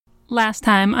Last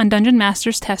time on Dungeon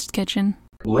Master's Test Kitchen.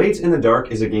 Blades in the Dark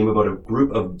is a game about a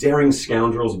group of daring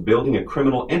scoundrels building a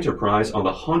criminal enterprise on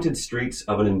the haunted streets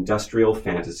of an industrial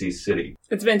fantasy city.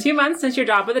 It's been 2 months since your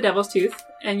job with the Devil's Tooth,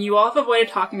 and you all have avoided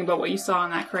talking about what you saw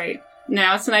in that crate.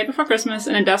 Now it's the night before Christmas,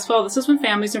 and in Dustfall, this is when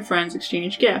families and friends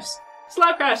exchange gifts. A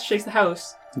loud crash shakes the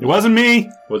house. It wasn't me!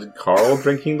 Was it Carl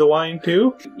drinking the wine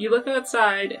too? You look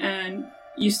outside, and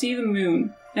you see the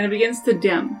moon, and it begins to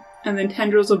dim, and then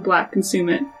tendrils of black consume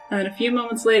it. And then a few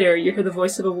moments later, you hear the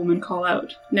voice of a woman call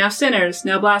out, "Now sinners,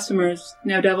 now blasphemers,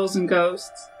 now devils and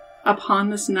ghosts. Upon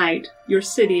this night, your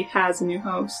city has a new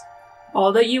host.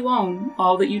 All that you own,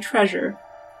 all that you treasure,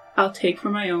 I'll take for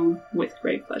my own with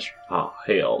great pleasure." Oh,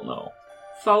 hell no.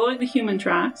 Following the human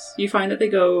tracks, you find that they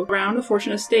go around the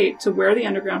Fortune Estate to where the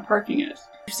underground parking is.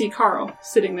 You see Carl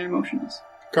sitting there motionless.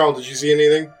 Carl, did you see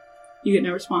anything? You get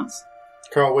no response.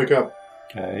 Carl, wake up.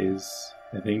 Guys,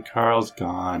 I think Carl's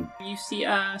gone. You see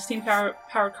a steam-powered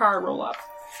car roll up,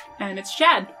 and it's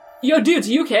Chad. "Yo, dudes,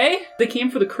 you okay?" "They came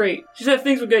for the crate. She said if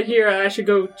things were good here, I should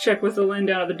go check with Ellen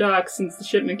down at the dock since the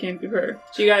shipment came through her."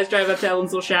 So you guys drive up to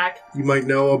Ellen's little shack. You might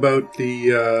know about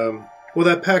the,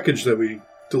 that package that we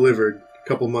delivered a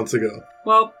couple months ago.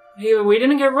 "Well, we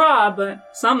didn't get robbed, but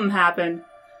something happened."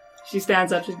 She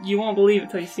stands up. You won't believe it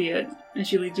till you see it. And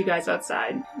she leads you guys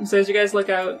outside. And so as you guys look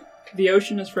out, the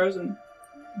ocean is frozen.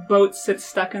 Boats sit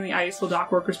stuck in the ice while dock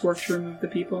workers work to remove the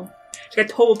people. She got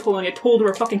told pulling it, told her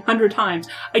a fucking 100 times,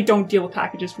 "I don't deal with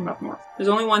packages from up north." There's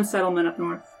only one settlement up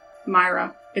north.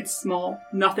 Myra. It's small.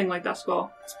 Nothing like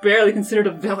Dustfall. It's barely considered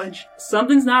a village.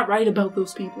 Something's not right about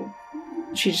those people.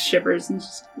 She just shivers and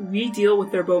says, "We deal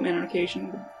with their boatmen on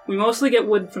occasion. We mostly get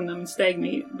wood from them and stag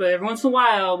meat, but every once in a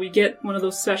while we get one of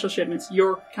those special shipments,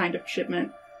 your kind of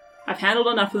shipment. I've handled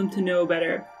enough of them to know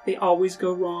better. They always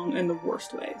go wrong in the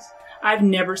worst ways. I've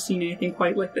never seen anything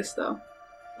quite like this, though.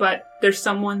 But there's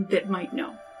someone that might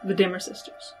know. The Dimmer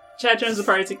sisters." Chad turns to the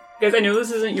party and says, "Guys, I know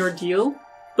this isn't your deal,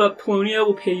 but Polonia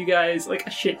will pay you guys like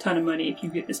a shit ton of money if you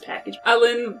get this package."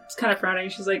 Ellen's kind of frowning.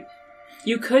 She's like,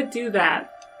 "You could do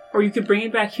that, or you could bring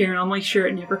it back here and I'll make sure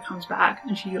it never comes back."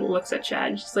 And she looks at Chad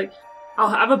and she's like, "I'll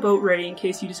have a boat ready in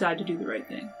case you decide to do the right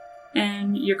thing."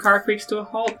 And your car creaks to a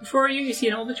halt. Before you, you see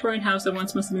an old Victorian house that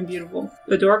once must have been beautiful.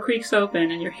 The door creaks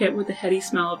open and you're hit with the heady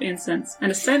smell of incense and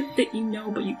a scent that you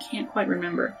know but you can't quite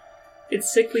remember.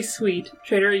 It's sickly sweet.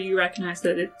 Trader, you recognize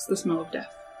that it's the smell of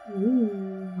death.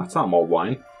 Ooh. That's not mulled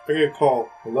wine. I get a call.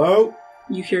 Hello?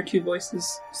 You hear two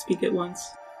voices speak at once.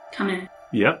 "Come in."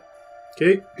 Yep.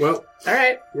 Okay, well,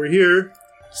 "Alright. we're here.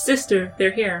 Sister,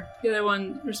 they're here." The other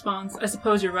one responds, "I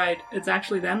suppose you're right. It's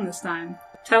actually them this time.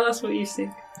 Tell us what you see."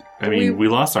 I mean, we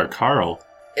lost our Carl.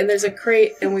 And there's a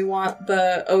crate, and we want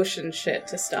the ocean shit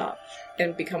to stop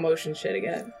and become ocean shit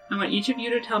again. I want each of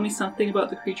you to tell me something about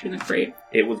the creature in the crate.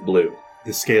 It was blue.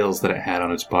 The scales that it had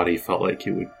on its body felt like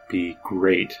it would be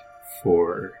great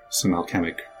for some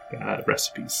alchemic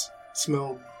recipes.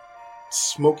 Smelled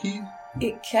smoky?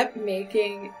 It kept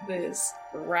making this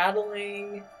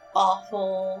rattling,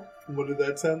 awful... What did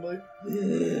that sound like?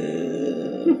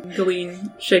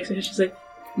 Galeen shakes her head. She's like,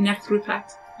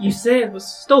 "Nectarpact. You say it was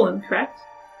stolen, correct?"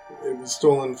 It was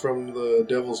stolen from the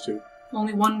Devil's Tooth.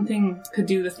 Only one thing could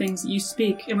do the things that you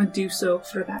speak, and would do so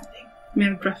for that thing.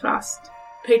 Mildred Frost,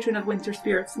 patron of winter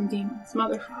spirits and demons,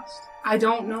 Mother Frost. I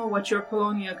don't know what your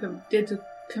Polonia did to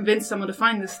convince someone to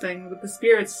find this thing, but the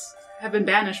spirits have been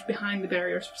banished behind the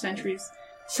barriers for centuries.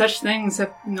 Such things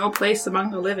have no place among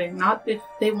the living, not if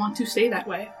they want to stay that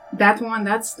way. That one,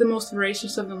 that's the most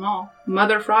voracious of them all.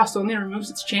 Mother Frost only removes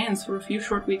its chains for a few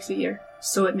short weeks a year,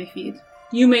 so it may feed.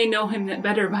 You may know him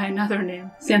better by another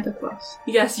name, Santa Claus.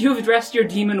 Yes, you have dressed your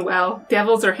demon well.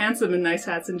 Devils are handsome in nice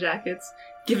hats and jackets,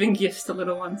 giving gifts to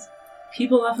little ones.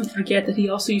 People often forget that he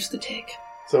also used to take.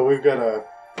 So we've got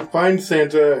to find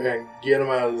Santa and get him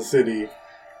out of the city.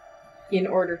 In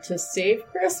order to save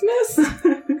Christmas?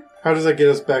 How does that get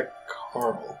us back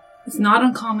Carl? It's not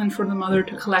uncommon for the mother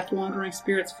to collect wandering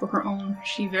spirits for her own.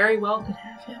 She very well could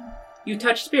have him. You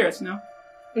touch spirits, no?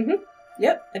 Mm-hmm.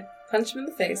 Yep, I punch him in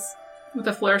the face. With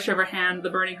a flourish of her hand, the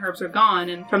burning herbs are gone,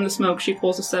 and from the smoke she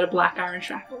pulls a set of black iron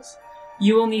shackles.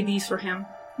 You will need these for him.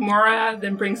 Mora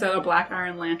then brings out a black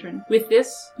iron lantern. With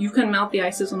this, you can melt the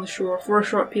ices on the shore for a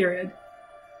short period.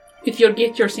 If you'll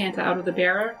get your Santa out of the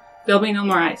bearer, there'll be no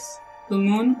more ice. The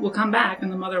moon will come back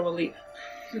and the mother will leave.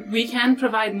 We can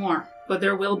provide more, but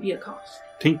there will be a cost.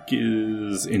 Tink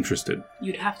is interested.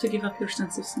 You'd have to give up your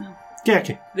sense of smell. Yeah,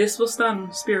 okay. This will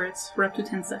stun spirits for up to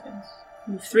 10 seconds.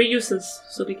 You have 3 uses,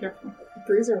 so be careful.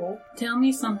 Bruiser. Tell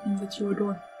me something that you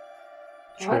adore.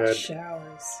 Hot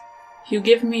showers. You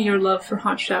give me your love for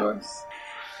hot showers.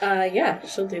 Yeah,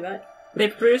 she'll do that. They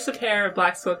produce a pair of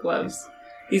black silk gloves.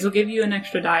 These will give you an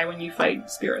extra die when you fight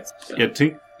spirits. So. Yeah,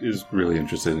 Tink is really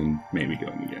interested in maybe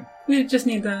going again. We just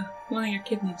need one of your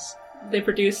kidneys. They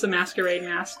produce a masquerade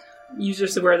mask.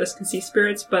 Users who wear this can see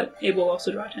spirits, but it will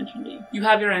also draw attention to you. You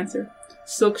have your answer.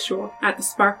 Silk Shore, at the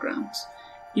Spark Grounds.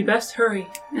 You best hurry,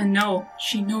 and know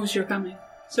she knows you're coming.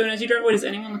 So as you drive away, does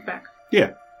anyone look back?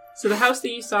 Yeah. So the house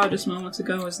that you saw just moments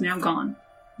ago is now gone,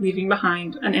 leaving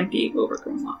behind an empty,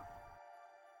 overgrown lot.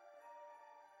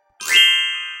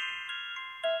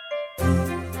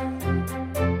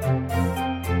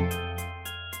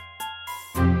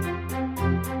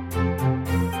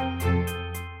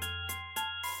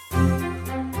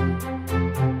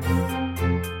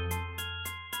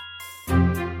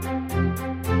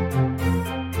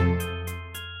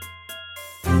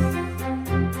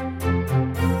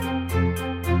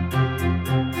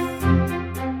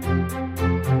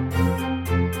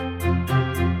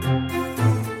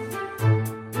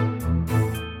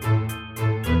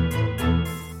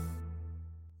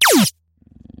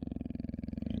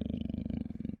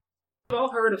 You've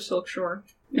all heard of Silk Shore.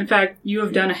 In fact, you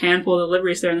have done a handful of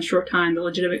deliveries there in the short time the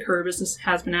legitimate courier business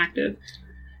has been active.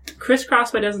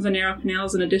 Crisscrossed by dozens of narrow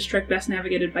canals in a district best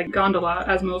navigated by gondola,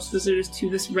 as most visitors to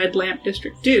this red lamp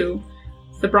district do,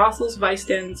 the brothels, vice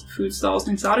dens, food stalls,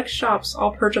 and exotic shops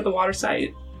all perch at the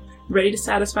waterside, ready to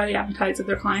satisfy the appetites of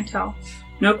their clientele.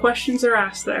 No questions are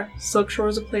asked there. Silk Shore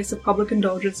is a place of public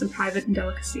indulgence and private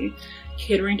indelicacy,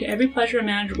 catering to every pleasure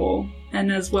imaginable,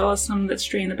 and as well as some that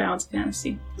strain the bounds of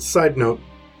fantasy. Side note,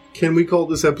 can we call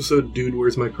this episode Dude,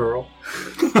 Where's My Carl?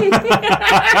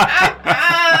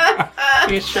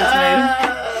 Get shirts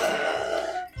made.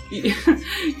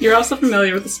 You're also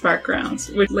familiar with the Spark Grounds,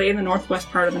 which lay in the northwest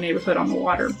part of the neighborhood on the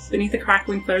water. Beneath the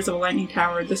crackling flares of a lightning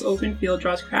tower, this open field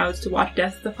draws crowds to watch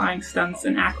death-defying stunts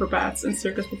and acrobats and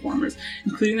circus performers,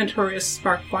 including the notorious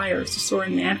Spark Flyers, to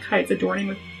soaring manned kites adorning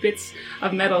with bits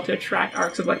of metal to attract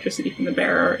arcs of electricity from the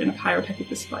bearer in a pyrotechnic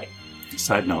display.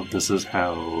 Side note, this is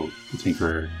how the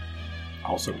Tinkerer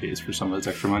also pays for some of his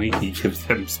extra money. He gives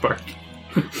them Spark.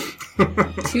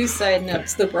 2 side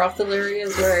notes. The brothel area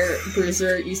is where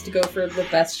Bruiser used to go for the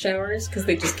best showers, because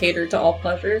they just cater to all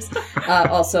pleasures.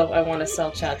 Also, I want to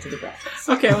sell Chad to the brothels.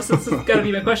 Okay, well, so this is gotta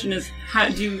be my question is, how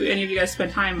do any of you guys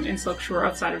spend time in Silk Shore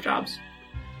outside of jobs?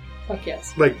 Fuck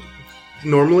yes. Like,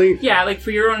 normally? Yeah, like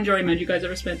for your own enjoyment, do you guys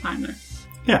ever spend time there?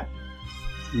 Yeah.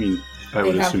 I mean, I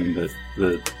would assume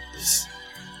that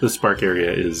the Spark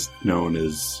area is known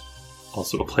as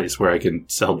also a place where I can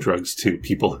sell drugs to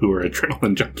people who are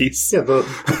adrenaline junkies. Yeah,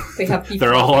 They have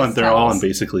they're all on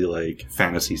basically like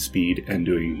fantasy speed and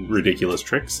doing ridiculous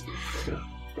tricks.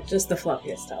 Just the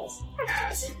fluffiest tells.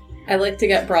 I like to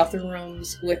get brothel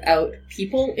rooms without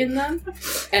people in them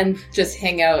and just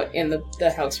hang out in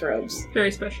the house robes.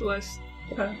 Very specialized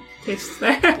tastes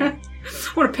there. I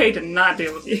want to pay to not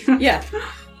deal with you. Yeah.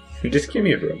 Just give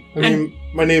me a room. I mean,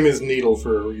 my name is Needle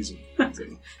for a reason.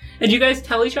 And do you guys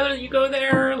tell each other that you go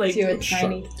there? Like, Do a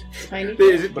tiny.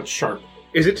 But sharp.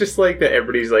 Is it just like that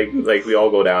everybody's like we all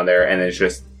go down there and it's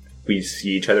just we see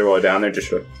each other while down there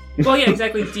just well, yeah,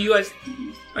 exactly.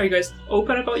 Are you guys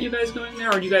open about you guys going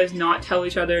there, or do you guys not tell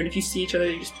each other? And if you see each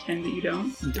other, you just pretend that you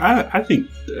don't. I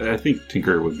think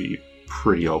Tinker would be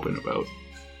pretty open about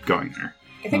going there.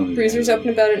 I think Bruiser's open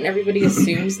about it, and everybody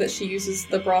assumes that she uses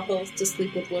the brothels to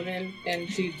sleep with women, and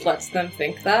she lets them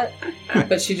think that.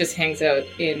 But she just hangs out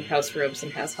in house robes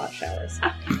and has hot showers.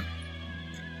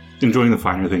 Enjoying the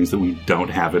finer things that we don't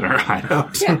have in our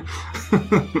hideout. Yeah.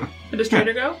 And does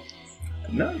Trader go?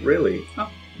 Not really.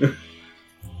 Oh.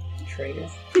 Traitor.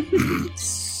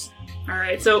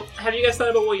 Alright, so have you guys thought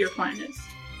about what your plan is?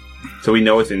 So we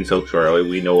know it's in Silk Shore. Like,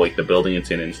 we know like the building it's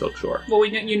in Silk Shore. Well,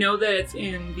 you know that it's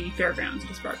in the fairgrounds,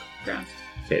 the Spark Grounds.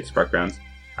 Okay, it's Spark Grounds.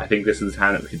 I think this is the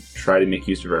time that we could try to make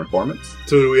use of our informants.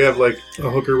 So do we have like a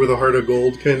hooker with a heart of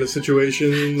gold kind of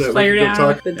situation that Slayer we can down.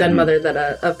 go talk? The den mother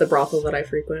of the brothel that I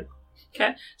frequent.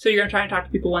 Okay, so you're going to try and talk to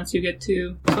people once you get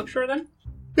to Silk Shore then?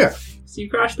 Yeah. So you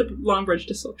cross the long bridge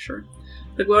to Silk Shore.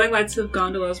 The glowing lights of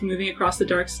gondolas moving across the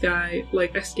dark sky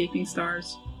like escaping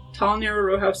stars. Tall, narrow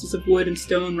row houses of wood and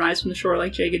stone rise from the shore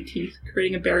like jagged teeth,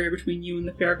 creating a barrier between you and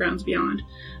the fairgrounds beyond,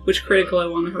 which create a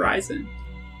glow on the horizon.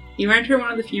 You enter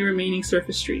one of the few remaining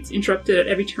surface streets, interrupted at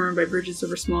every turn by bridges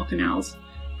over small canals.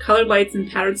 Colored lights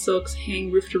and patterned silks hang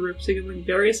roof to roof, signaling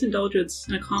various indulgence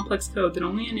and a complex code that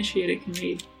only initiated can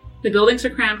read. The buildings are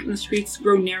cramped and the streets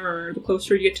grow narrower the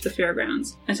closer you get to the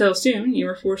fairgrounds, until soon you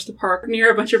are forced to park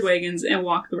near a bunch of wagons and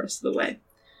walk the rest of the way.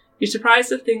 You're surprised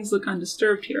that things look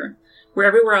undisturbed here. Where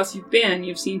everywhere else you've been,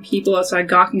 you've seen people outside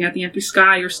gawking at the empty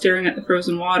sky or staring at the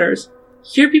frozen waters.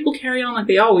 Here people carry on like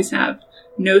they always have,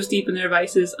 nose deep in their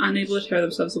devices, unable to tear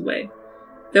themselves away.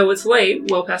 Though it's late,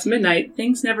 well past midnight,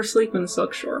 things never sleep on the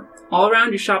Silk Shore. All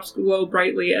around you, shops glow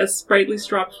brightly as sprightly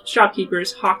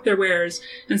shopkeepers hawk their wares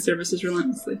and services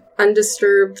relentlessly.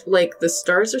 Undisturbed, like the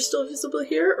stars are still visible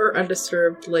here, or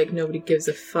undisturbed, like nobody gives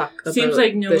a fuck about Seems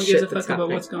like no the one gives shit a fuck that's about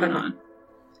happening. what's going on.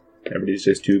 Everybody's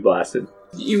just too blasted.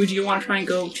 Do you want to try and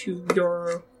go to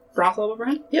your brothel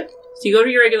overhead? Yep. So you go to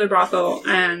your regular brothel,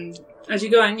 and as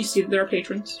you go in, you see that there are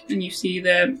patrons, and you see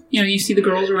that, you see the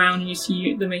girls around, and you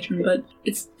see the matron, but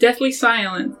it's deathly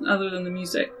silent other than the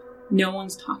music. No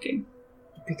one's talking.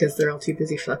 Because they're all too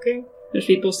busy fucking? There's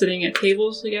people sitting at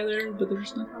tables together, but they're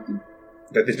just not talking.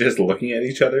 That they're just looking at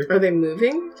each other? Are they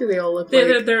moving? Do they all look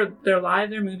like... They're live,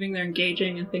 they're moving, they're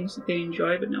engaging in things that they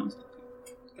enjoy, but no one's talking.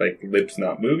 Like, lips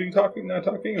not moving, talking, not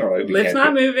talking? Or like we Lips can't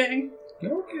not moving.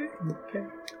 Okay.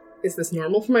 Is this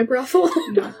normal for my brothel?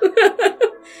 No.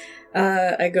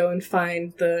 I go and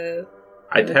find the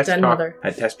I test den talk. mother.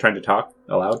 I test trying to talk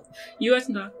aloud. You guys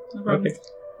can talk, no problem. Okay.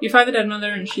 You find the dead mother,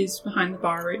 and she's behind the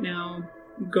bar right now,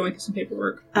 going through some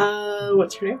paperwork.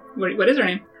 What's her name? What is her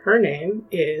name? Her name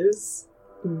is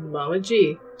Mama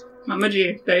G. Mama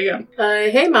G. There you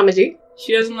go. Hey, Mama G.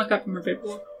 She doesn't look up from her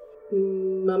paperwork.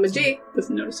 Mama G.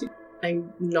 Doesn't notice you. I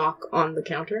knock on the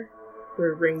counter.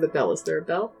 Or ring the bell. Is there a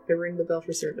bell? I ring the bell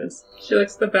for service. She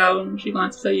looks at the bell and she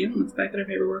glances at you and looks back at her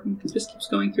paperwork and just keeps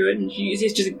going through it, and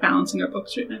she's just balancing her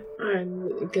books right now.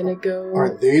 I'm gonna go...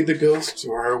 Are they the ghosts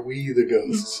or are we the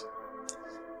ghosts?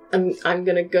 I'm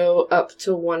gonna go up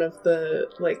to one of the,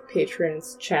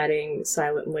 patrons chatting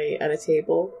silently at a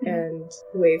table and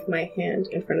wave my hand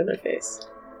in front of their face.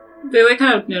 They,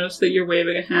 kind of notice that you're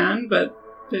waving a hand, but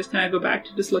they just kind of go back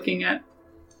to just looking at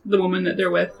the woman that they're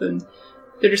with, and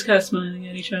they're just kind of smiling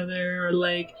at each other,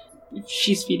 or,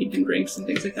 she's feeding them drinks and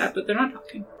things like that, but they're not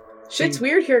talking. Shit's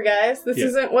weird here, guys. This Yeah.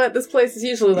 isn't what this place is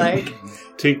usually like.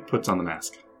 Tink puts on the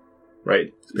mask.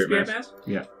 Right. Spirit mask?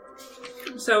 Yeah.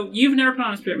 So, you've never put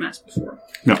on a spirit mask before.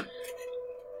 No.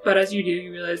 But as you do,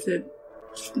 you realize that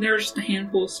there are just a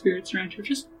handful of spirits around here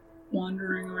just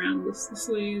wandering around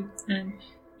listlessly, and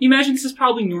you imagine this is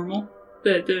probably normal,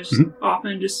 that there's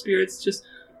often just spirits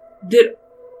that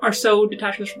are so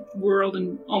detached from this world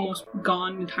and almost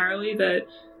gone entirely that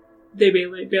they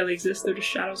barely exist. They're just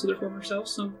shadows of their former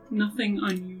selves, so nothing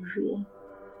unusual.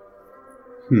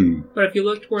 But if you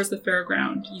look towards the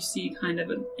fairground, you see kind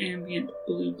of an ambient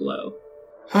blue glow.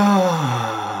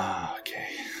 Okay.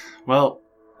 Well,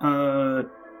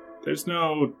 there's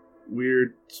no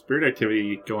weird spirit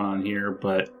activity going on here,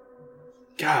 but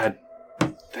God,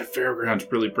 that fairground's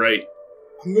really bright.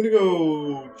 I'm gonna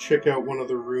go check out one of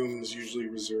the rooms usually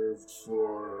reserved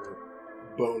for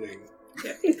boning.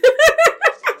 Yeah.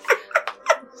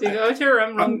 So you go to a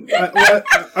room.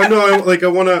 I want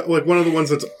to one of the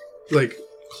ones that's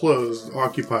closed,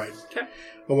 occupied. Okay.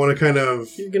 I want to kind of.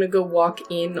 You're gonna go walk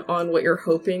in on what you're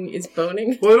hoping is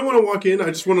boning? Well, I don't want to walk in. I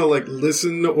just want to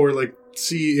listen or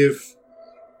see if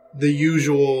the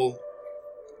usual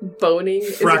boning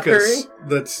fracas is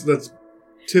occurring. that's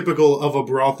typical of a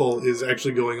brothel is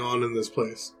actually going on in this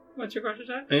place. What's your question,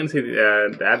 Jack? I'm gonna say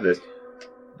to add this.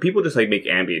 People just make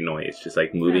ambient noise, just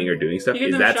moving or doing stuff. You hear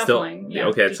Is them that shuffling. still? Yeah,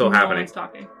 Okay, it's just still no happening. one's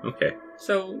talking. Okay.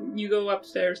 So you go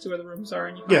upstairs to where the rooms are,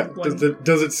 and you Yeah. find one.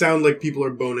 Does it sound like people are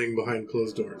boning behind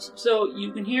closed doors? So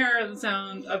you can hear the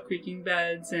sound of creaking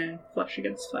beds and flesh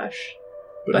against flesh.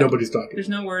 But nobody's talking. There's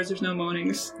no words. There's no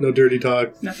moanings. No dirty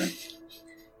talk. Nothing.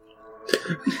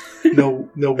 No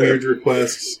weird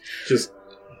requests. Just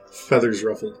feathers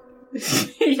ruffled.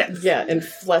 Yes. Yeah, and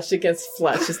flesh against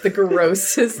flesh is the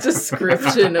grossest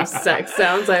description of sex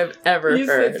sounds I've ever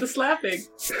heard. It's the slapping.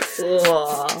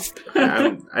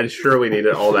 Ugh. I surely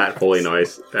needed all that Foley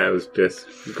noise. That was just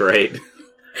great.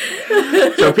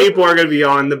 So people are going to be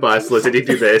on the bus listening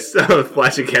to this,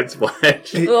 flesh against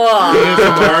flesh. There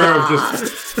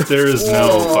is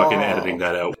no fucking editing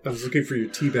that out. I was looking for your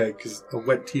tea bag because a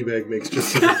wet tea bag makes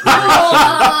just such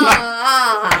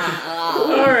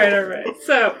Alright.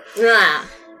 So,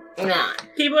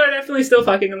 people are definitely still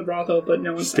fucking in the brothel, but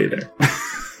no one's Stay there.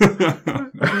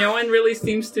 No one really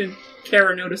seems to care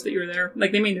or notice that you're there.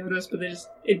 They may notice, but they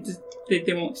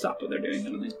won't stop what they're doing,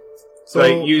 kind of thing. So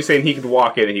you saying he could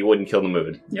walk in and he wouldn't kill the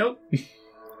mood? Nope.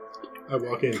 I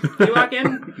walk in. You walk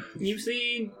in, you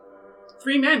see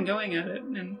 3 men going at it,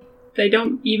 and they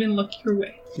don't even look your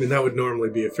way. I mean, that would normally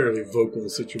be a fairly vocal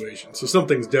situation, so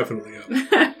something's definitely up.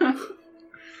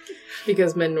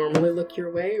 Because men normally look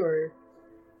your way, or...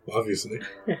 Obviously.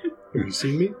 Have you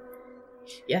seen me?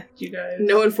 Yeah. You guys...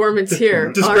 No informants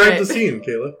here. Describe All right. the scene,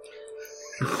 Kayla.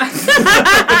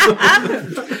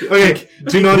 Okay,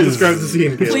 do not describe the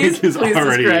scene, Caleb. Please. He's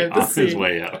already describe the off his scene.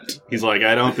 way out. He's like,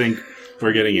 I don't think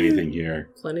we're getting anything here.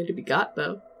 Plenty to be got,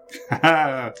 though.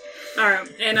 Alright,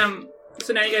 and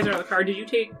so now you guys are on the car. Did you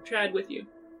take Chad with you?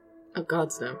 Oh,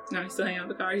 God's no. No, he's still hanging out in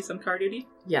the car. He's on car duty.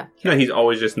 Yeah. No, he's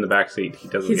always just in the back seat. He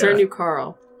doesn't. He's our new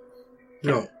Carl.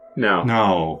 No. No.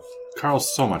 No.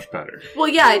 Carl's so much better. Well,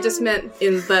 yeah, I just meant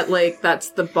in that, like,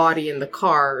 that's the body in the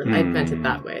car. I meant it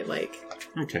that way. Like,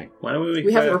 Okay. Why don't we?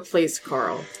 we haven't replaced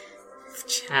Carl with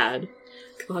Chad.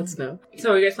 God's no.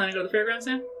 So you guys planning to go to the fairgrounds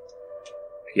now?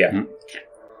 Yeah.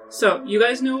 So you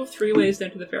guys know of 3 ways to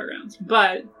enter the fairgrounds,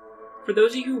 but for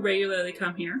those of you who regularly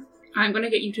come here, I'm going to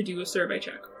get you to do a survey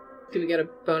check. Do we get a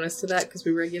bonus to that because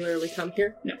we regularly come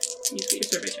here? No, you just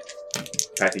get your survey check.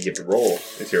 In fact, you get to roll.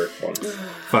 It's your one.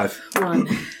 5. 1.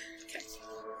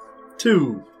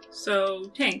 2.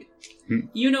 So, Tank,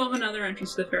 you know of another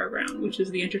entrance to the fairground, which is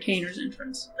the entertainer's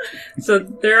entrance. So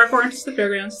there are 4 entrances to the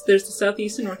fairgrounds. There's the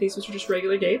southeast and northeast, which are just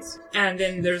regular gates. And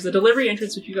then there's the delivery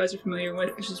entrance, which you guys are familiar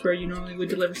with, which is where you normally would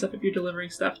deliver stuff if you're delivering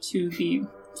stuff to the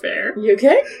fair. You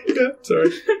okay? Yeah, sorry.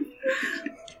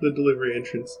 The delivery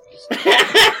entrance.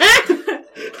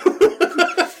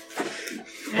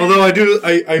 Although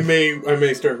I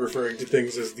may start referring to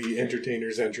things as the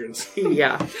entertainer's entrance.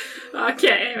 Yeah.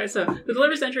 Okay, anyway, so the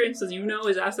deliverer's entrance, as you know,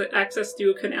 is access to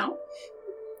a canal.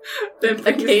 Then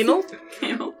A canal?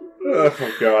 Canal.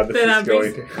 Oh god, this is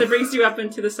going to. That brings you up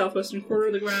into the southwestern quarter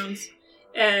of the grounds,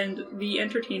 and the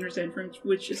entertainer's entrance,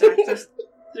 which is accessed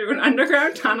through an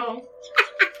underground tunnel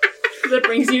that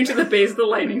brings you to the base of the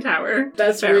lightning tower.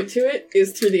 Best route to it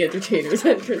is through the entertainer's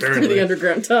entrance through the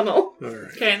underground tunnel.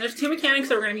 Alright. Okay, and there's 2 mechanics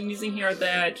that we're going to be using here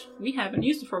that we haven't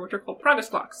used before, which are called progress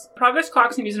clocks. Progress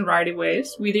clocks can be used in a variety of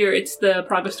ways. Either it's the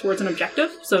progress towards an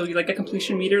objective, so like a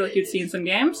completion meter like you'd see in some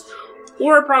games,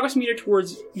 or a progress meter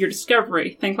towards your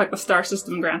discovery. Think like the star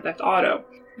system in Grand Theft Auto.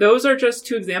 Those are just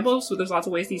 2 examples, so there's lots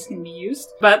of ways these can be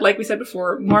used. But like we said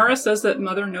before, Mara says that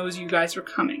Mother knows you guys are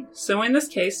coming. So in this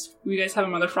case, you guys have a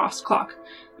Mother Frost clock,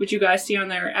 which you guys see on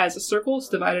there as a circle. It's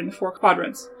divided into 4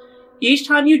 quadrants. Each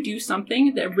time you do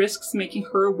something that risks making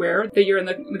her aware that you're in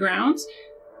the grounds,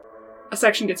 a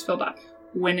section gets filled up.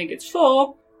 When it gets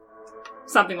full,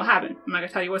 something will happen. I'm not going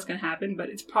to tell you what's going to happen, but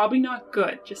it's probably not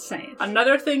good, just saying.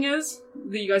 Another thing is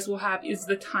that you guys will have is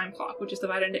the time clock, which is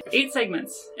divided into 8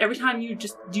 segments. Every time you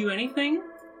just do anything,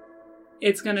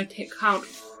 it's going to count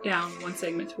down 1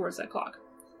 segment towards that clock.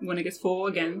 When it gets full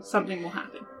again, something will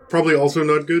happen. Probably also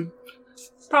not good.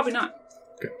 Probably not.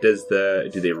 Do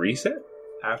they reset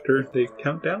after they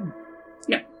count down?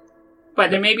 No. But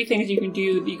there may be things you can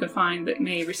do that you can find that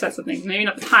may reset something. Maybe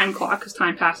not the time clock, because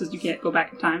time passes, you can't go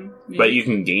back in time. Maybe. But you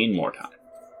can gain more time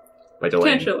by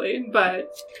delaying. Potentially,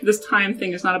 but this time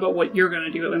thing is not about what you're going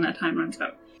to do when that time runs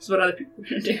out. It's what other people are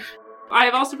going to do. I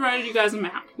have also provided you guys a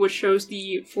map, which shows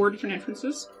the 4 different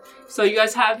entrances. So you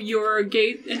guys have your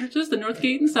gate entrances, the north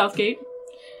gate and south gate.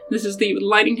 This is the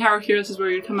lighting tower here. This is where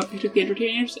you come up to the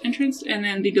entertainer's entrance, and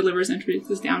then the deliverer's entrance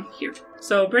is down here.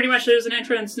 So pretty much there's an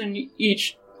entrance in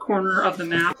each corner of the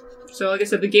map. So like I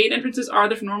said, the gate entrances are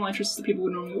the normal entrances that people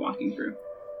would normally be walking through.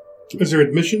 Is there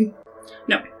admission?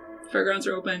 No. Fairgrounds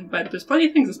are open, but there's plenty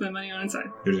of things to spend money on inside.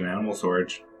 There's an animal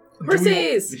storage.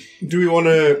 Horses! Do we want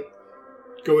to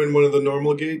go in one of the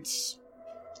normal gates?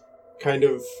 Kind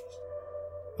of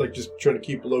like just trying to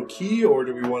keep low key, or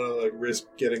do we want to like risk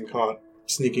getting caught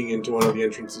sneaking into one of the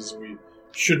entrances we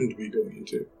shouldn't be going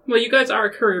into? Well, you guys are a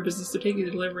courier business, so taking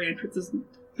the delivery entrance is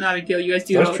not a big deal. You guys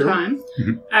do it That's all true. the time.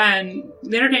 Mhm. And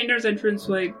the entertainer's entrance,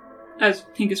 like, as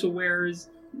Pink is aware, is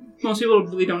most people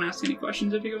really don't ask any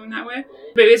questions if you're going that way.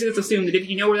 But basically it's assumed that if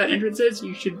you know where that entrance is,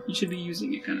 you should be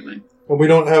using it, kind of thing. Well, we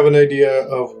don't have an idea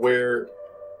of where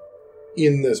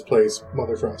in this place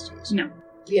Mother Frost is. No.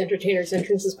 The entertainer's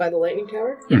entrance is by the lightning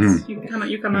tower? Yes. You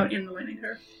come out in the lightning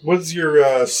tower. What does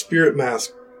your spirit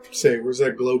mask say? Where's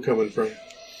that glow coming from?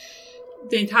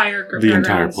 The entire entire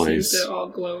fairgrounds place. seems to all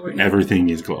glow right now. Everything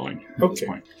is glowing at this Okay.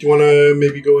 point. Do you want to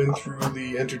maybe go in through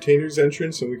the entertainer's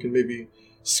entrance and we can maybe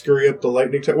scurry up the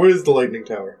lightning tower? Where is the lightning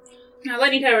tower? Now,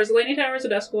 Lightning Towers. The Lightning Towers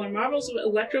at Duskull are marvels of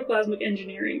electroplasmic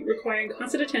engineering, requiring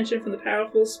constant attention from the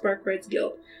powerful Sparkbrights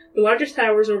Guild. The largest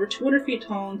towers, over 200 feet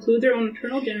tall, include their own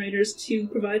internal generators to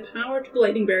provide power to the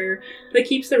lightning barrier that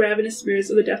keeps the ravenous spirits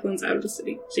of the Deathlands out of the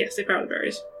city. So yes, they power the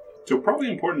barriers. So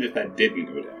probably important if that didn't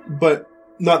go down. But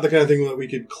not the kind of thing that we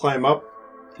could climb up.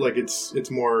 Like it's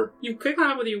more You could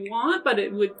climb up whether you want, but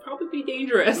it would probably be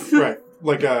dangerous. right,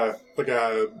 like a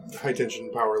high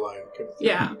tension power line kind of thing.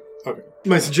 Yeah. Okay.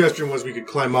 My suggestion was we could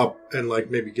climb up and like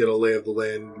maybe get a lay of the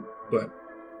land, but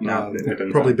No, it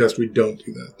didn't probably sound- best we don't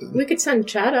do that. Then. We could send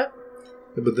Chad up.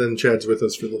 But then Chad's with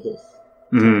us for the whole.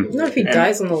 Mm-hmm. Not if he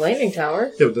dies on the lightning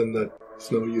tower. Yeah, but then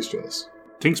that's no use to us.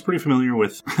 Tink's pretty familiar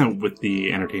with with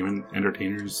the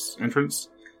entertainer's entrance.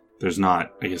 There's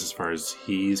not, I guess as far as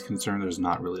he's concerned, there's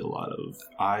not really a lot of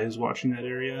eyes watching that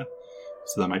area.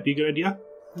 So that might be a good idea.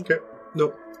 Okay.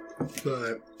 Nope.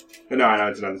 No, I know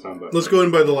it's not the song, but Let's go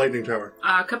in by the lightning tower.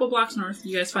 A couple blocks north,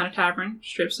 you guys find a tavern.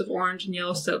 Strips of orange and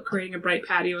yellow silk creating a bright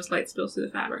patio as light spills through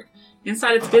the fabric.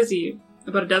 Inside it's busy.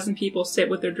 About a dozen people sit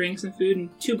with their drinks and food, and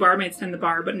 2 barmaids tend the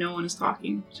bar, but no one is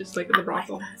talking. Just like at the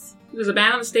brothel. There's a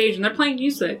band on the stage, and they're playing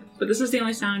music, but this is the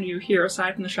only sound you hear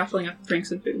aside from the shuffling of drinks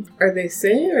and food. Are they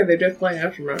singing or are they just playing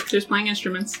instruments? They're just playing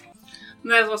instruments.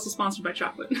 And that is also sponsored by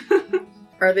chocolate.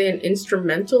 Are they an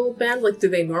instrumental band? Like, do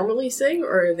they normally sing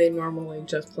or are they normally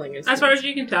just playing instruments? As far as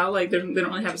you can tell, like, they don't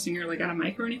really have a singer like on a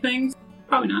mic or anything.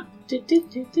 Probably not. I don't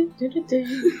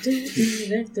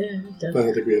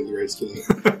think we have the rights to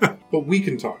that. But we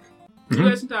can talk. You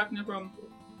guys can talk, no problem.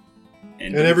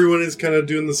 And everyone is kind of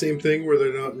doing the same thing where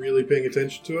they're not really paying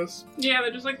attention to us? Yeah,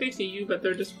 they're just like they see you, but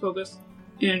they're just focused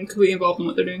and completely involved in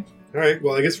what they're doing. Alright,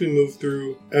 well I guess we move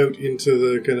out into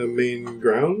the kind of main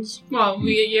grounds. Well,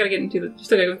 you gotta get into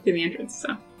still gotta go through the entrance,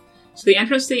 so. So the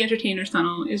entrance to the entertainer's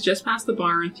tunnel is just past the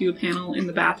bar and through a panel in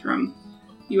the bathroom.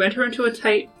 You enter into a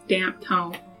tight, damp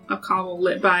tunnel of cobble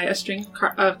lit by a string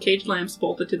of caged lamps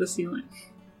bolted to the ceiling.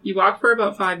 You walk for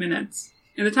about 5 minutes.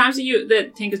 In the times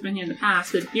that Tink has been here in the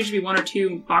past, it'd usually be 1 or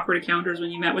 2 awkward encounters when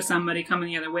you met with somebody coming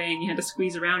the other way and you had to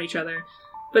squeeze around each other.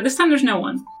 But this time there's no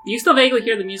one. You still vaguely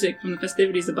hear the music from the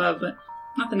festivities above, but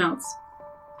nothing else.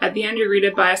 At the end, you're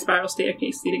greeted by a spiral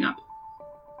staircase leading up.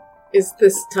 Is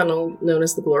this tunnel known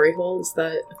as the Glory Hole? Is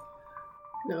that...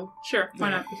 No? Sure, why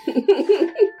not?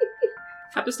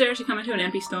 Up the stairs, you come into an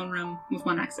empty stone room with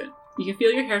 1 exit. You can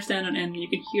feel your hair stand on end, and you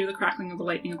can hear the crackling of the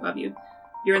lightning above you.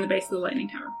 You're in the base of the lightning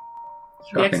tower.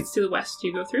 Shocking. The exit's to the west. Do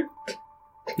you go through?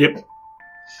 Yep.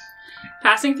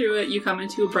 Passing through it, you come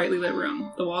into a brightly lit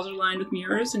room. The walls are lined with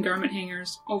mirrors, and garment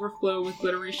hangers overflow with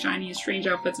glittery, shiny, and strange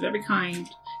outfits of every kind,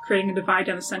 creating a divide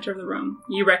down the center of the room.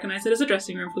 You recognize it as a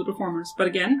dressing room for the performers, but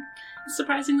again, it's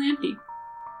surprisingly empty.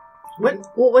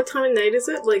 What time of night is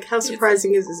it? Like, how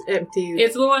surprising is this empty?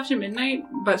 It's a little after midnight,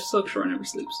 but Silk Shore never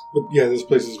sleeps. But yeah, this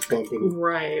place is bumping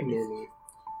Right. normally.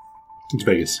 It's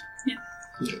Vegas.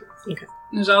 Okay.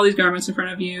 There's all these garments in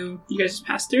front of you. You guys just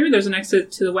pass through. There's an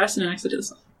exit to the west and an exit to the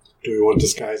south. Do we want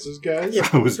disguises, guys? Yeah,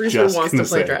 I was Bruce just wants to gonna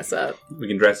play say. dress up. we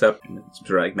can dress up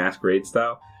sort of like masquerade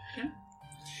style.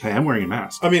 I am wearing a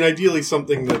mask. I mean, ideally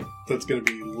something that's going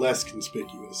to be less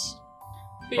conspicuous.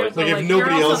 But you're also, Like, if you're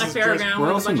nobody also else in a is dressed- fairground We're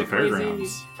with also a in bunch the of crazy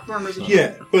fairgrounds. performers and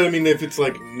Yeah, but I mean, if it's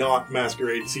like not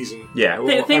masquerade season, Yeah.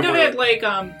 well, Think of I it like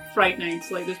Fright Nights,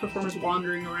 like there's performers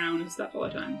wandering around and stuff all the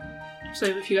time. So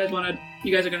if you guys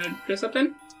are gonna dress up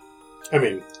then? I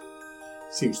mean,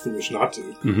 seems foolish not to.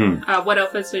 Mm-hmm. What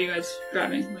outfits are you guys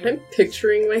grabbing? Like I'm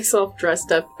picturing myself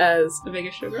dressed up as, the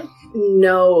Vegas Showgirl?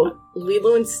 no,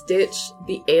 Lilo and Stitch,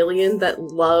 the alien that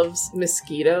loves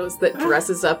mosquitoes, that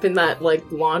dresses up in that, like,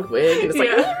 blonde wig, and it's like,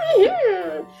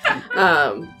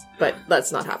 but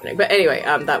that's not happening. But anyway,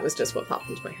 that was just what popped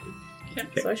into my head.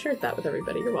 Okay. So I shared that with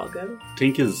everybody. You're welcome.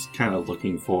 Tink is kind of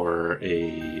looking for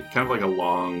a kind of like a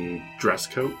long dress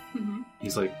coat. Mm-hmm.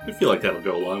 He's like, I feel like that'll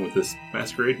go along with this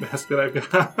masquerade mask that I've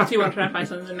got. So you want to try and find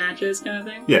something that matches, kind of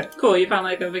thing? Yeah. Cool. You found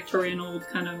like a Victorian old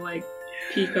kind of like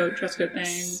pea coat, dress coat thing,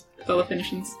 with all the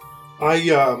finishings, I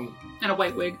and a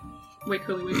white wig, white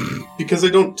curly wig. because I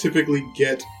don't typically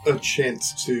get a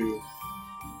chance to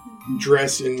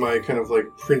dress in my kind of like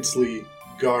princely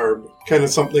garb, kind of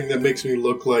something that makes me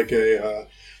look like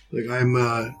I'm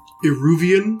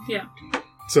Eruvian. Yeah.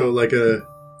 So like an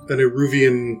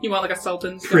Eruvian You want like a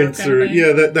sultan's prince kind or of thing?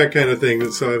 yeah, that kind of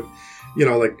thing. So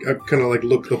I've kind of like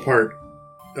look the part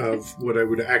of what I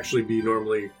would actually be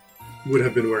normally would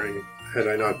have been wearing had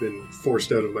I not been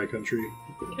forced out of my country.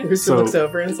 Bruce So- looks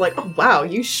over and is like, oh, wow,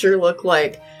 you sure look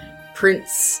like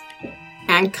Prince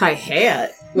Ankai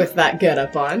Hayat with that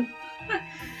getup on.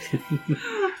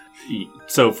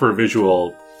 So for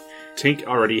visual, Tink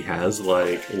already has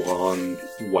like long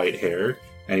white hair,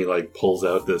 and he like pulls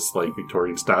out this like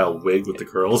Victorian style wig with the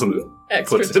curls and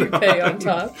Extra puts it toupee on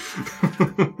top.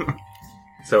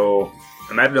 So,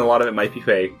 imagine a lot of it might be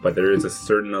fake, but there is a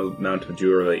certain amount of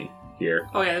jewelry here.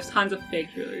 Oh yeah, there's tons of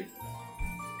fake jewelry.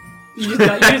 You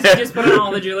just put on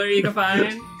all the jewelry you can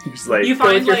find. Just like, You Go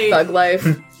with find your like thug life.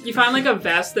 you find like a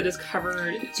vest that is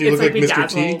covered. So you it's look like like Mr.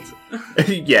 T?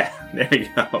 bedazzled. yeah, there you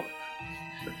go.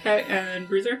 Okay, and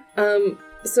Bruiser.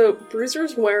 So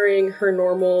Bruiser's wearing her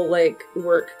normal, like,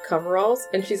 work coveralls,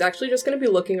 and she's actually just gonna be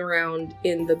looking around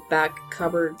in the back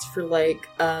cupboards for, like,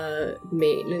 a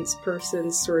maintenance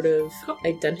person's sort of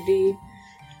identity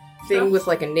thing with,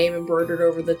 like, a name embroidered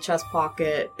over the chest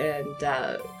pocket, and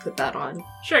put that on.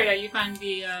 Sure, yeah, you find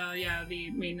the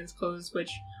maintenance clothes,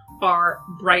 which are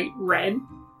bright red,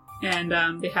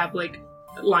 and they have, like,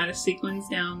 a line of sequins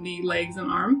down the legs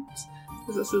and arms,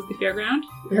 because this is the fairground.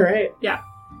 Alright. Yeah.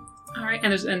 Alright,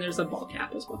 and there's a ball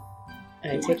cap as well.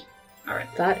 I take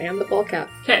Alright. that and the ball cap.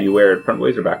 Okay. You wear it front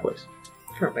ways or back ways?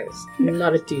 Front ways. I'm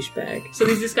not a douchebag. So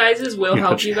these disguises will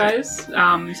help you guys.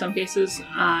 In some cases,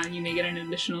 you may get an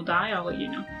additional die. I'll let you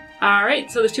know.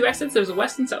 Alright, so there's 2 exits. There's a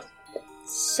west and south.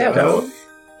 So,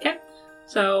 Okay.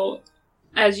 So,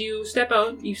 as you step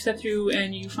out, you step through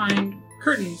and you find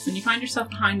curtains, and you find yourself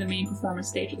behind the main performance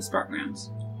stage of the Spark Grounds.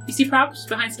 You see props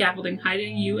behind scaffolding,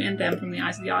 hiding you and them from the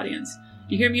eyes of the audience.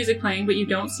 You hear music playing, but you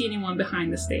don't see anyone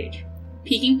behind the stage.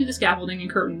 Peeking through the scaffolding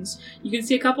and curtains, you can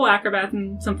see a couple acrobats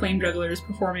and some flame jugglers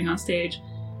performing on stage,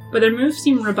 but their moves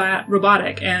seem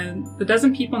robotic, and the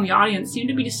dozen people in the audience seem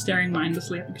to be just staring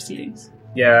mindlessly at the proceedings.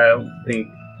 Yeah, I don't think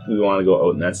we want to go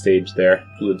out in that stage there.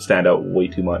 It would stand out way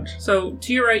too much. So,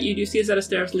 to your right, you do see a set of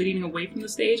stairs leading away from the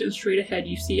stage, and straight ahead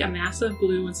you see a massive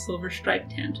blue and silver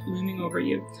striped tent looming over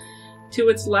you. To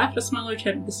its left, a smaller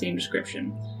tent with the same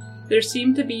description. There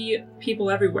seem to be people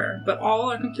everywhere, but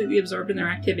all are completely absorbed in their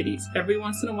activities. Every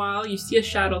once in a while, you see a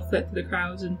shadow flit through the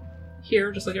crowds, and here,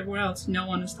 just like everyone else, no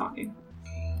one is talking.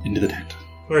 Into the tent.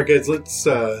 Alright, guys, let's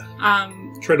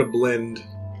try to blend.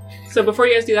 So before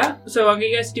you guys do that, so I'll get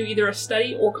you guys to do either a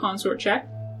study or consort check.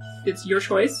 It's your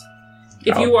choice.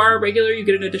 If you are a regular, you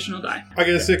get an additional die. I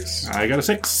got a 6. I got a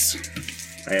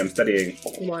 6. I am studying.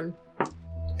 1.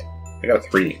 I got a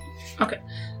 3. Okay.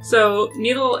 So,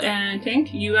 Needle and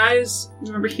Tink, you guys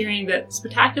remember hearing that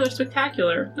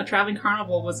Spectacular, a traveling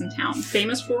carnival, was in town,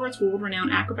 famous for its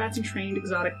world-renowned acrobats and trained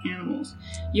exotic animals.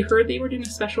 You heard they were doing a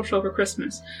special show for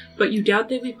Christmas, but you doubt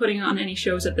they'd be putting on any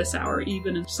shows at this hour,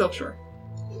 even in Silkshore.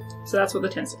 So that's what the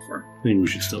tent's for. I think we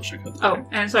should still check out the Oh,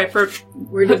 and sorry, for...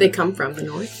 Where did they come from? The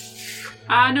north?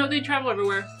 No, they travel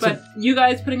everywhere. But you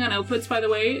guys putting on outfits, by the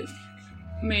way,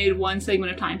 made one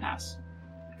segment of time pass.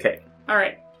 Okay.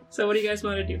 Alright. So what do you guys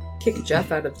want to do? Kick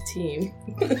Jeff out of the team.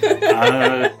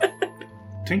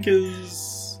 Tink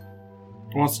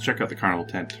wants to check out the carnival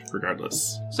tent,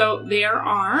 regardless. So there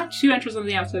are 2 entrances on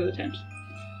the outside of the tent.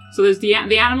 So there's the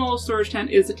animal storage tent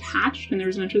is attached, and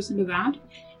there's an entrance into that.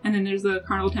 And then there's the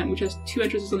carnival tent, which has 2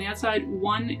 entrances on the outside.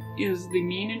 One is the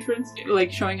main entrance,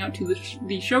 like showing out to the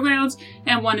showgrounds,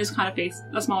 and one is kind of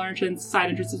a smaller entrance,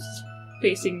 side entrance is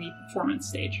facing the performance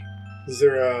stage. Is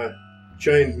there a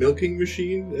giant milking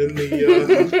machine in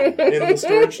the animal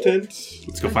storage tent?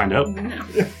 Let's go find out. No.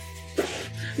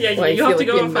 Yeah, Well, you have to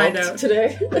go and find milked out.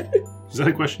 today. Is that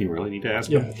a question you really need to ask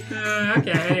me? Yeah.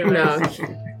 Okay, anyway. No.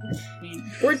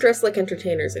 We're dressed like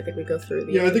entertainers. I think we go through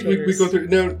the Yeah, I think we entertainers. go through.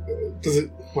 Now, does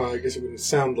it. Well, I guess it wouldn't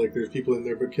sound like there's people in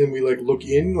there, but can we, like, look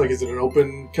in? Like, is it an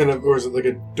open kind of. Or is it like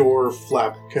a door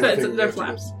flap kind of thing? They're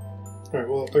flaps. Alright,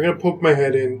 well, I'm gonna poke my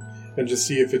head in and just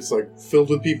see if it's, like, filled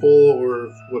with people or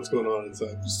what's going on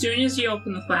inside. As soon as you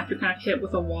open the flap, you're kind of hit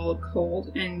with a wall of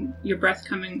cold, and your breath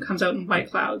comes out in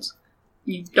white clouds.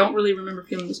 You don't really remember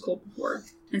feeling this cold before.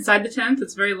 Inside the tent,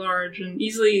 it's very large and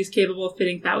easily is capable of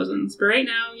fitting thousands. But right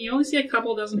now, you only see a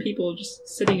couple dozen people just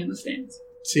sitting in the stands.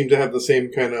 Seem to have the same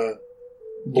kind of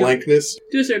blankness.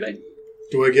 Do a survey.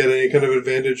 Do I get any kind of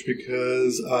advantage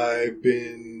because I've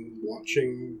been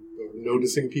watching or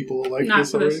noticing people like Not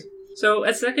this for already? this. So,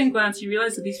 at second glance, you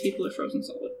realize that these people are frozen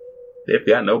solid. They've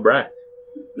got no breath.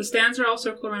 The stands are all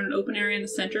circled around an open area in the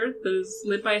center that is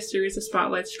lit by a series of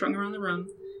spotlights strung around the room.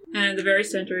 And at the very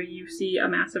center, you see a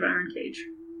massive iron cage.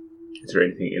 Is there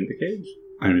anything in the cage?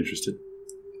 I'm interested.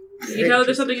 You can tell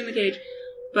there's something in the cage,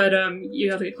 but you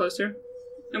have to get closer.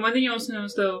 And one thing you also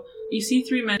notice, though, you see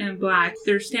 3 men in black.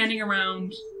 They're standing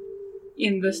around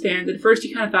in the stand. At first,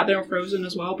 you kind of thought they were frozen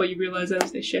as well, but you realize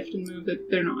as they shift and move that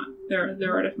they're not. There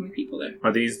are definitely people there.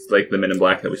 Are these like the men in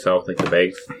black that we saw with like the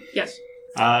bags? Yes.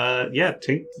 Yeah,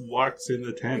 Tink walks in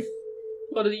the tent.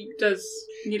 Well, does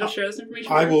Needle share this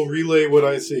information? I first? will relay what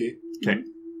I see Okay.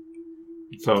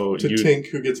 So to you Tink,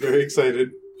 who gets very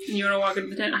excited. And you want to walk into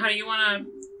the tent? How do you want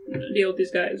to deal with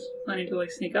these guys? Planning to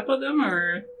like sneak up with them,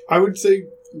 or I would say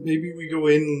maybe we go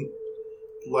in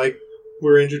like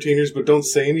we're entertainers, but don't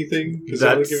say anything because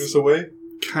that would give us away.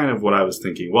 kind of what I was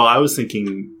thinking. Well, I was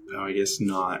thinking, I guess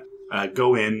not.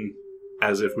 Go in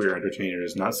as if we were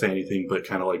entertainers, not say anything, but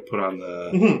kind of like put on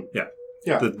the... Mm-hmm.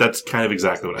 Yeah. That's kind of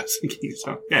exactly what I was thinking.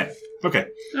 So, yeah. Okay.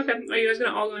 okay, are you guys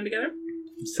gonna all go in together?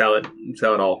 Sell it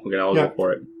all. We're gonna all Yeah. go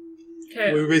for it.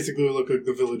 Okay. We basically look like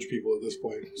the village people at this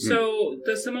point. So,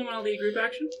 does someone want to lead group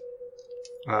action?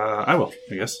 I will,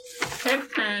 I guess. Okay,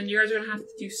 and you guys are going to have to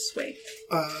do sway.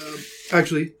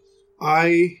 Actually,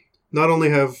 I not only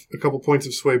have a couple points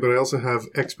of sway, but I also have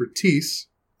expertise.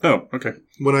 Oh, okay.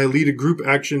 When I lead a group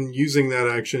action using that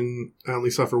action, I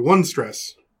only suffer 1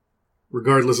 stress,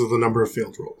 regardless of the number of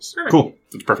failed rolls. Perfect. Cool.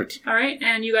 That's perfect. Alright,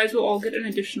 and you guys will all get an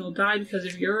additional die because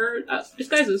of your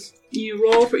disguises. You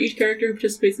roll for each character who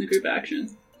participates in the group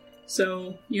action.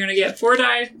 So, you're going to get 4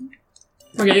 die.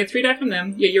 Or you get 3 die from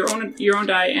them, get your own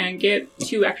die, and get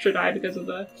 2 extra die because of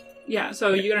the... Yeah,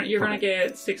 so you're gonna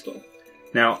get 6 total.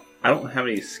 Now, I don't have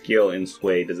any skill in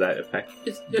sway. Does that affect?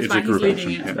 It's It's fine, a he's group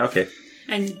leading action, it. yeah. Okay.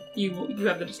 And you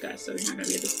have the disguise, so you're not going to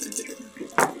be a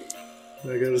disadvantage.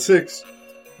 I got a 6.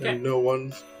 Okay. And no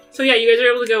 1s. So yeah, you guys are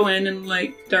able to go in and,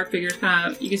 like, dark figures kind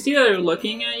of... You can see that they're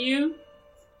looking at you.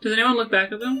 Does anyone look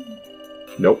back at them?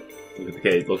 Nope. Look at the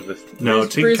cage. Look at this. No,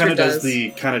 Tink Bruiser kind of does.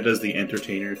 does the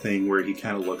entertainer thing where he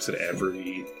kind of looks at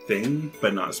everything,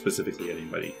 but not specifically at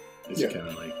anybody. It's Yeah. kind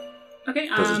of like Okay,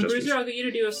 Does it justice. Bruiser, I'll get you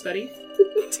to do a study.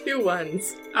 2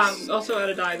 1s. Also add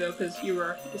a die, though, because you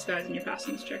were disguising your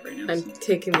fastness check right now. I'm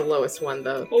taking the lowest one,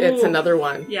 though. Ooh. It's another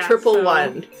 1. Yeah, Triple so-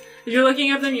 1. If you're looking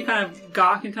at them, you kind of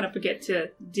gawk and kind of forget to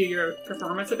do your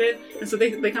performance a bit, and so they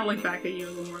kind of look back at you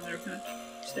a little more. They're kind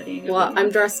of studying. a Well, bit more.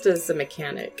 I'm dressed as a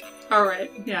mechanic. All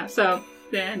right, yeah. So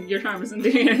then your charm isn't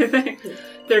doing anything.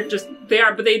 But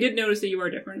they did notice that you are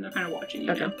different. They're kind of watching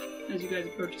you Okay. now as you guys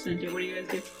approach the center. What do you guys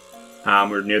do?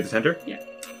 We're near the center. Yeah.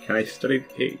 Can I study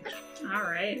the cage? All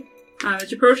right.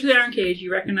 As you approach the iron cage,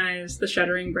 you recognize the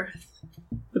shuddering breath,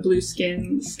 the blue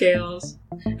skin, the scales,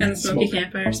 and the smoky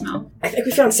campfire smell. I think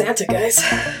we found Santa, guys.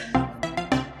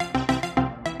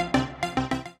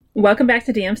 Welcome back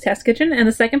to DM's Test Kitchen and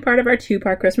the second part of our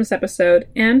 2-part Christmas episode,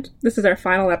 and this is our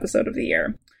final episode of the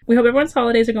year. We hope everyone's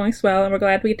holidays are going swell, and we're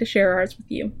glad we get to share ours with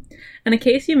you. And in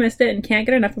case you missed it and can't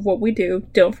get enough of what we do,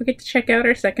 don't forget to check out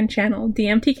our second channel,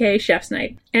 DMTK Chef's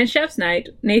Night. And Chef's Night,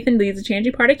 Nathan leads a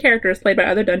changing party of characters played by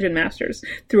other dungeon masters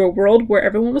through a world where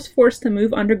everyone was forced to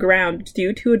move underground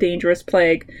due to a dangerous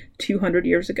plague 200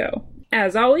 years ago.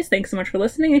 As always, thanks so much for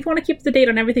listening. If you want to keep up to date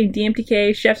on everything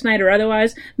DMTK, Chef's Night, or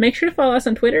otherwise, make sure to follow us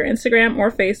on Twitter, Instagram, or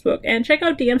Facebook, and check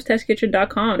out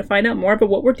dmstestkitchen.com to find out more about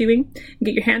what we're doing, and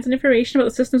get your hands on information about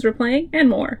the systems we're playing, and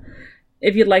more.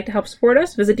 If you'd like to help support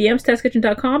us, visit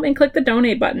dmstestkitchen.com and click the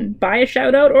donate button, buy a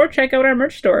shout out, or check out our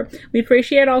merch store. We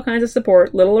appreciate all kinds of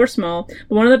support, little or small,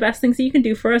 but one of the best things that you can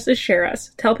do for us is share us,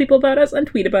 tell people about us, and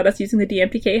tweet about us using the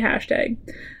DMTK hashtag.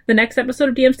 The next episode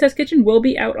of DM's Test Kitchen will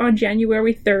be out on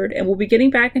January 3rd, and we'll be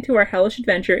getting back into our hellish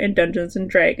adventure in Dungeons &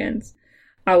 Dragons.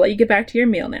 I'll let you get back to your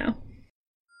meal now.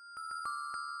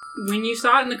 When you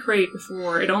saw it in the crate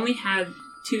before, it only had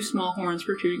 2 small horns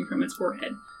protruding from its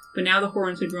forehead. But now the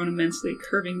horns had grown immensely,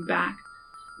 curving back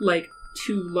like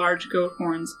 2 large goat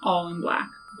horns, all in black,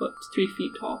 about 3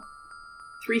 feet tall.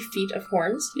 3 feet of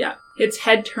horns? Yeah. Its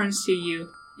head turns to you,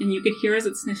 and you can hear as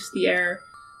it sniffs the air,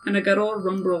 and a guttural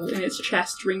rumble in its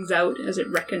chest rings out as it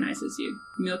recognizes you.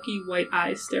 Milky white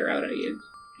eyes stare out at you.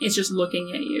 It's just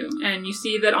looking at you, and you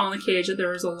see that on the cage that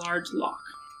there is a large lock.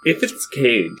 If it's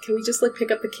cage, Can we just, pick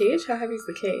up the cage? How heavy is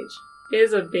the cage? It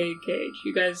is a big cage.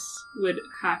 You guys would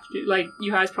have to,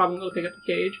 you guys probably will pick up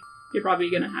the cage. You're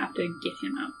probably going to have to get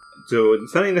him out. so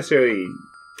it's not necessarily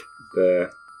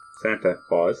the Santa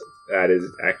Claus that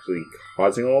is actually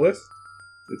causing all this.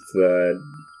 It's the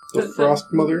Frost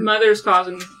Mother? Mother's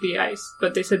causing the ice,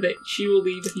 but they said that she will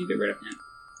leave if you get rid of him.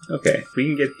 okay. We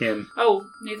can get him. Oh,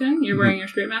 Nathan, you're wearing your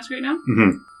straight mask right now?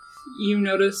 Mm-hmm. You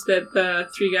notice that the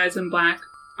 3 guys in black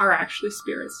are actually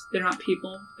spirits. They're not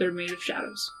people. They're made of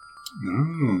shadows.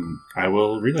 I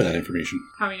will relay that information.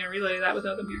 How are you going to relay that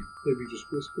without them here? Maybe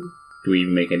just whisper. Do we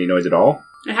make any noise at all?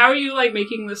 And how are you,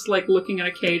 making this, looking at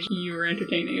a cage you were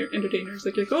entertainers?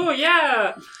 Like, oh,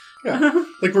 yeah! Yeah.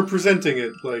 We're presenting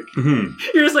it, Mm-hmm.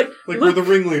 You're just we're look. the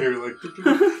ringleader,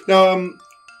 Now,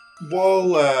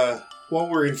 while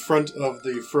we're in front of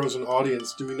the frozen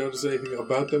audience, do we notice anything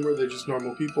about them? Are they just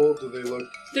normal people? Do they look...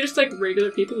 They're just,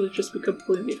 regular people who just become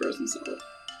completely frozen solid.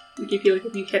 You feel like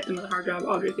if you hit them with a hard job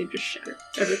object, they just shatter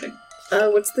everything.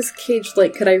 What's this cage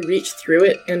like? Could I reach through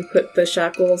it and put the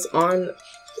shackles on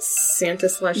Santa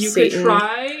 / You Satan? could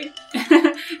try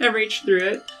and reach through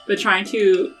it, but trying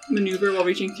to maneuver while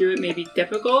reaching through it may be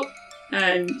difficult.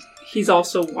 And he's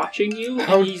also watching you,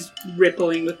 and he's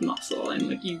rippling with muscle,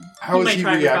 and you. How is might he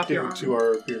try and rip off your reacting arm. to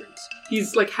our appearance?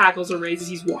 He's hackles are raised as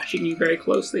he's watching you very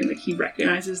closely, and he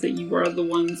recognizes that you are the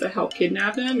ones that helped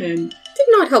kidnap him, and Did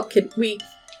not help kid. We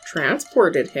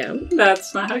transported him.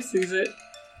 that's not how he sees it.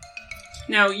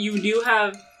 Now, you do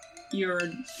have your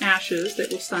ashes that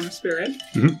will stun a spirit.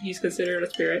 Mhm. He's considered a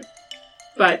spirit.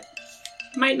 But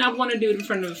might not want to do it in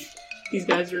front of these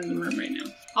guys that are in the room right now.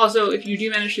 Also, if you do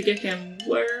manage to get him,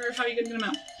 how are you going to get him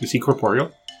out? Is he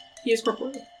corporeal? He is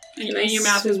corporeal. And your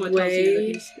mouth is what tells you that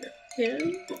he's a spirit.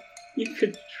 Him? You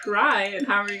could try, and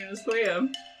how are you going to sway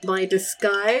him? My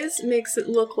disguise makes it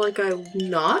look like I'm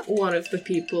not one of the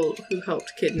people who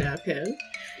helped kidnap him.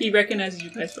 He recognizes you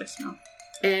guys by smell.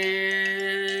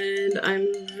 And I'm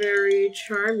very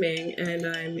charming, and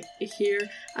I'm here.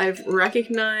 I've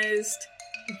recognized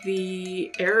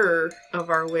the error of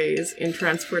our ways in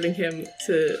transporting him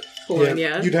to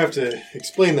Polonia. You'd have to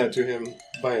explain that to him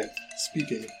by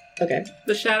speaking. Okay.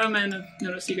 The Shadow Men have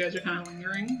noticed you guys are kind of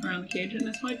lingering around the cage at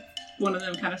this point. One of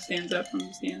them kind of stands up from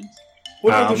the stands.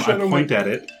 What are the I shadow point men? at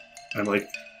it. I'm like,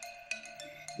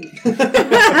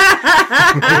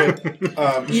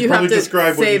 You probably have to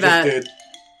describe what say you that. just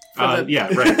did. yeah,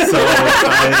 right. So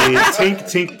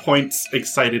Tink points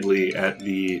excitedly at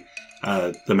the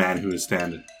man who is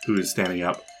standing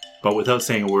up, but without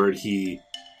saying a word, he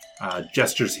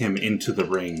gestures him into the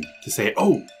ring to say,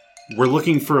 "Oh, we're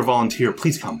looking for a volunteer.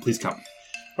 Please come, please come."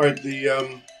 All right,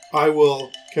 I will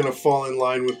kind of fall in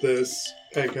line with this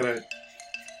and kind of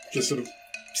just sort of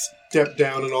step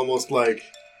down and almost like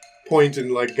point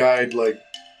and like guide, like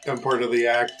I'm part of the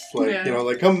act, like Yeah.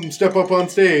 like come step up on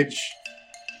stage.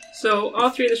 So all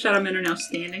three of the Shadow Men are now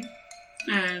standing,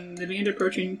 and they begin to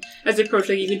approaching. As they approach,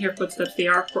 like, you can hear footsteps. They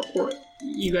are corporeal.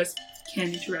 You guys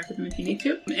can interact with them if you need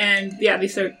to. And yeah, they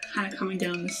start kind of coming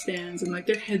down the stands, and like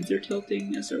their heads are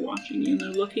tilting as they're watching you, and they're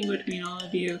looking between all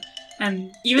of you.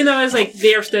 And even though it's like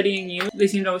they are studying you, they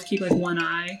seem to always keep like one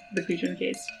eye the creature in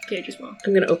the cage as well.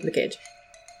 I'm gonna open the cage.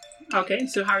 Okay,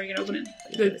 so how are you gonna open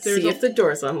it? See if the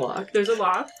door's unlocked. There's a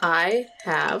lock. I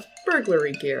have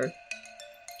burglary gear.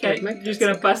 Okay, Where'd my you're just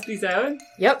gonna bust these out.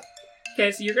 Yep.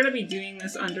 Okay, so you're gonna be doing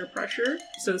this under pressure.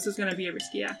 So this is gonna be a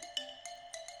risky act.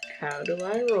 How do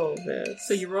I roll this?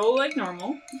 So you roll like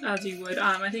normal, as you would.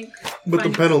 I think. But the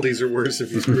penalties are worse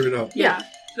if you screw it up. Yeah.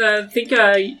 I think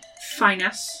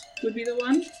finesse would be the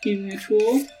one using a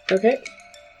tool, Okay.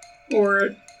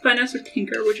 or finesse or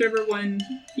tinker, whichever one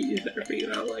is better for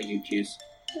you. I'll let you choose.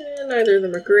 Neither of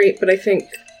them are great, but I think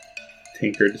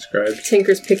Tinker described.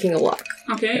 Tinker's picking a lock.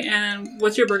 Okay, and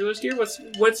what's your burglar's gear? What's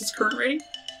its current rating?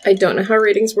 I don't know how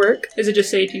ratings work. Is it just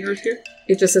say tinker's gear?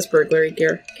 It just says burglary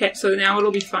gear. Okay, so now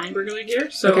it'll be fine burglary gear.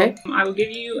 So Okay. I will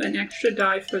give you an extra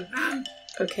die for that.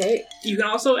 Okay. You can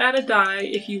also add a die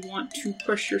if you want to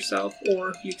push yourself or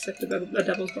if you accept a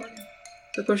devil's bargain.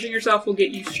 So pushing yourself will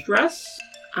get you stress.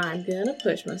 I'm gonna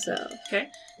push myself. Okay.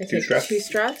 I Two take stress? 2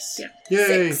 stress. Yeah.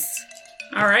 Yay! 6.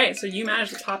 Alright, so you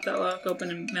managed to pop that lock open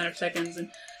in a matter of seconds,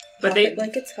 but Pop they it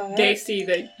like it's hot. they see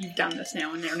that you've done this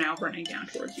now and they're now running down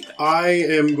towards you guys. I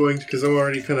am going to, because I'm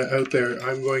already kind of out there,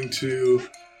 I'm going to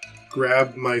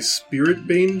grab my Spirit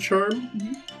Bane charm.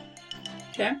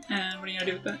 Okay, and what are you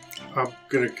gonna do with that? I'm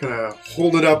going to kind of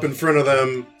hold it up in front of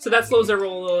them. So that slows their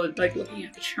roll a little, like looking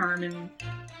at the charm, and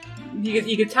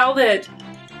you could tell that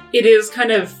it is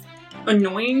kind of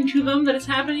annoying to them that it's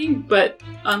happening, but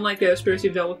unlike the other spirits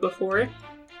you've dealt with before,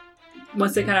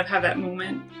 once they kind of have that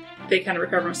moment, they kind of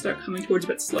recover and start coming towards a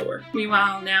bit slower.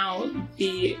 Meanwhile, now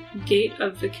the gate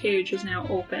of the cage is now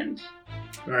opened.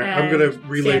 All right, I'm going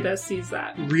to Santa sees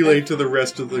that. relay to the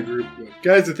rest of the group.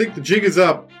 Guys, I think the jig is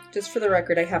up. Just for the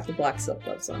record, I have the black silk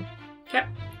gloves on. Okay.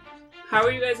 How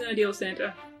are you guys gonna deal with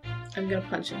Santa? I'm gonna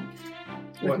punch him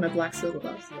with What? my black silk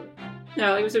gloves.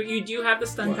 No, so you do have the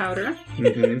stun What? powder.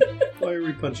 Why are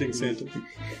we punching Santa?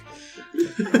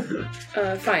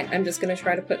 Fine. I'm just gonna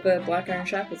try to put the black iron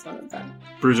shackles on him then.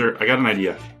 Bruiser, I got an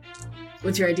idea.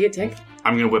 What's your idea, Tink?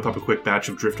 I'm gonna whip up a quick batch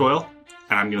of drift oil,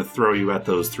 and I'm gonna throw you at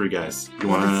those 3 guys. You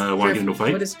wanna get into a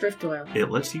fight? What is drift oil? It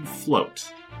lets you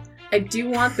float. I do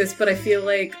want this, but I feel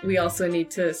like we also need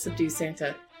to subdue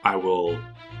Santa. I will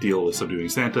deal with subduing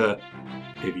Santa.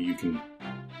 Maybe you can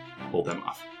hold them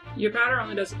off. Your powder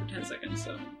only does it for 10 seconds,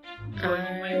 so you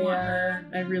might want her.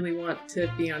 I really want to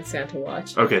be on Santa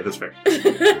watch. Okay, that's fair.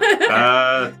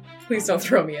 Please don't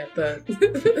throw me at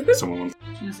the... Someone wants...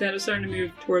 And Santa's starting to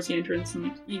move towards the entrance,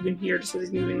 and you can hear just as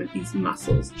he's moving with these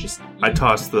muscles. Just I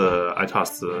toss the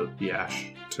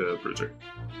ash to Bruiser.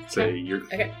 Say Okay. you're,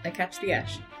 Okay, I catch the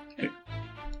ash.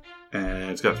 and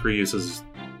it's got 3 uses,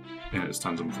 and it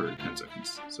stuns them for 10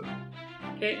 seconds. So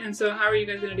okay. And so, how are you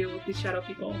guys gonna deal with these shadow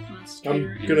people?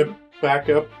 I'm going to back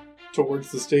up towards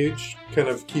the stage, kind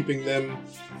of keeping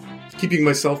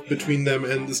myself between them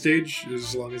and the stage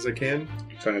as long as I can.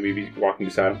 So I'm going to be walking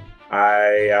beside him.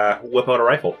 I whip out a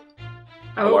rifle.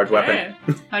 A large weapon.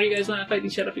 How do you guys want to fight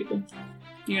these shadow people?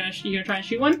 You gonna try and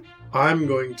shoot one? I'm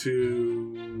going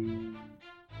to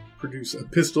produce a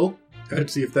pistol and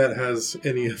see if that has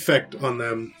any effect on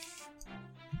them,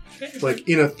 Okay. like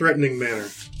in a threatening manner.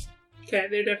 Okay,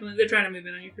 they're trying to move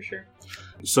in on you for sure.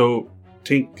 So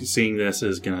Tink, seeing this,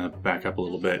 is gonna back up a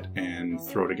little bit and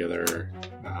throw together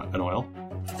an oil.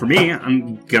 For me,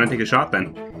 I'm gonna take a shot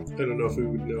then. I don't know if we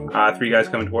would know. 3 guys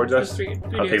coming towards us. Just three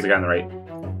I'll take dudes. the guy on the right.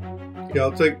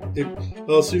 Yeah,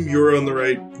 I'll assume you're on the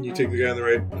right, and you take the guy on the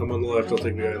right. I'm on the left, I'll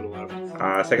take the guy on the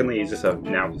left. Secondly, is this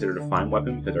now considered a fine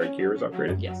weapon because our gear is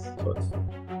upgraded? Yes. So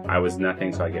I was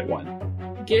nothing, so I get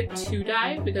 1. Get 2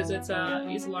 die because it's a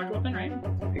large weapon, right?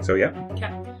 I think so, yeah.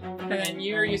 Okay. And then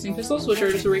you're using pistols, which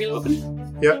are just a regular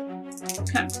weapon. Yep.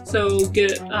 Okay. So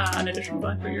get an additional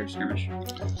die for your skirmish.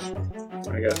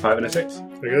 I got a 5 and a 6.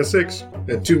 I got a 6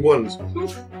 and 2 1s.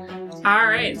 Oof. All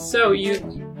right. So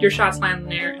your shots land in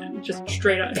there, and just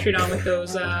straight on with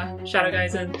those shadow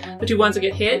guys, and the 2 ones that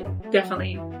get hit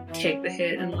definitely take the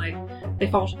hit, and like they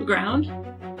fall to the ground.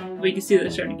 But you can see that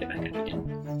they're starting to get back up again.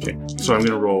 Okay, so I'm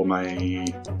gonna roll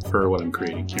for what I'm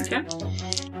creating here.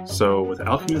 Okay. So with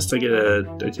Alchemist, I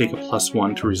take a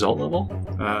 +1 to result level.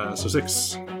 So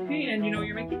 6. Okay, and you know what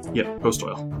you're making? Yep, ghost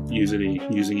oil. Using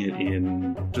it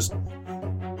in just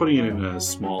putting it in a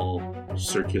small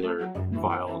circular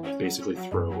vial. Basically,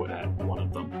 throw at one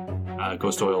of them.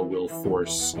 Ghost oil will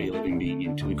force a living being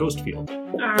into the ghost field.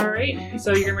 All right.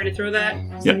 So you're ready to throw that.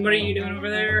 Yep. And what are you doing over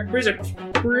there, Bruiser?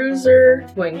 Bruiser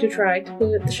going to try to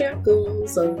put the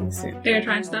shackles on the suit. They're gonna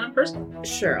try and stun him first.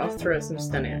 Sure, I'll throw some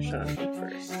stun ash on him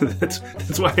first.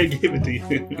 that's why I gave it to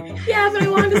you. Yeah, but I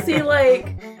wanted to see,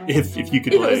 like, if you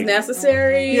could, if it was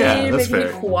necessary. Yeah, that's maybe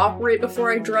fair. he'd cooperate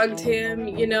before I drugged him,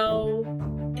 you know.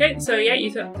 Okay, so yeah,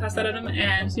 you toss that at him,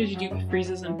 and as soon as you do, he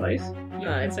freezes in place.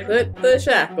 I put the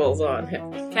shackles on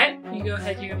him. Okay, you go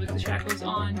ahead, you put the shackles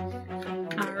on.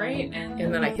 Alright,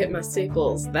 And then I hit my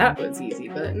staples. That was easy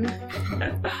button.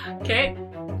 Okay,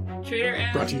 Trader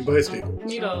Brought to you and by Staples.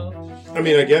 Needle. I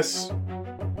mean, I guess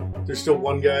there's still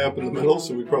one guy up in the middle,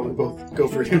 so we probably both go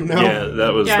for him now. Yeah,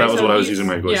 that was so what I was he's- using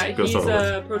my ghost he's oil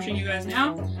with. approaching you guys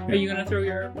now. Are you gonna throw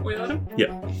your oil at him?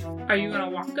 Yeah. Are you gonna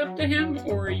walk up to him,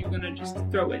 or are you gonna just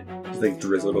throw it? Just like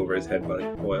drizzle it over his head by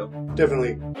oil.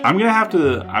 Definitely. I'm gonna have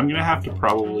to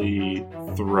probably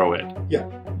throw it. Yeah.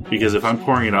 Because if I'm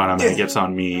pouring it on him and it gets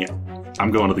on me,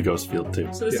 I'm going to the ghost field too.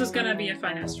 So this Yeah. is gonna be a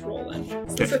finesse roll then.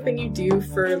 Is this a thing you do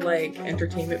for, like,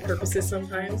 entertainment purposes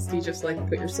sometimes? Do you just, like,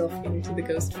 put yourself into the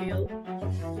ghost field?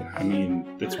 I mean,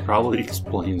 it probably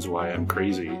explains why I'm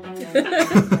crazy.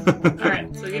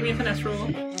 Alright, so give me a finesse roll.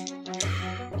 Okay.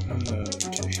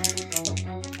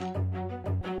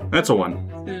 That's a 1.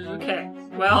 Okay,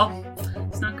 well,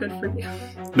 it's not good for you.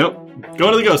 Nope.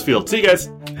 Go to the ghost field. See you guys.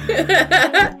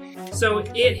 So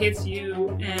it hits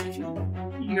you,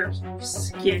 and your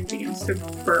skin begins to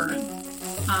burn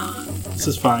This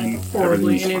is fine.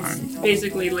 horribly, and Everything's it's fine.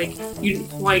 basically like you didn't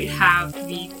quite have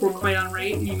the cord quite on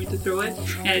right when you went to throw it,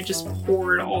 and it just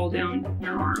poured all down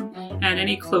your arm. And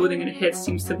any clothing that it hits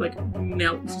seems to like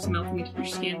melt. It's just melting into your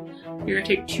skin. You're gonna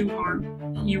take 2 harm.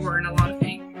 You are in a lot of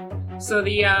pain. So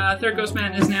the third ghost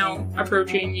man is now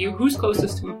approaching you. Who's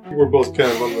closest to him? We're both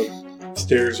kind of on the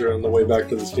stairs or on the way back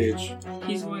to the stage.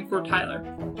 He's going for Tyler.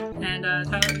 And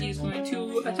Tyler, he's going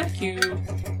to attack you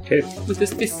Okay. with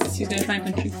his fists. He's going to try and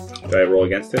punch you. Do I roll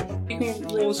against it? You can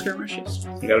roll skirmishes.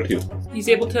 I got a 2. He's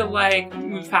able to, like,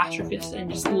 move past your fist and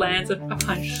just lands a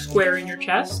punch square in your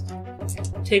chest.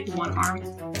 Take 1 arm.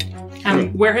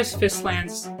 And where his fist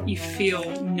lands, you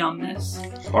feel numbness.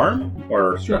 Arm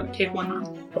or So strength? take 1 arm.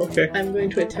 Okay. I'm going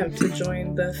to attempt to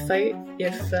join the fight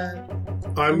if,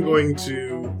 I'm going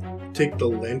to take the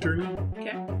lantern.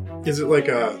 Okay. Is it like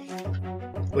a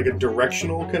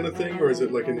directional kind of thing, or is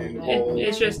it like an in-hall?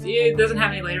 It doesn't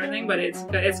have any light or anything, but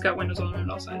it's got windows all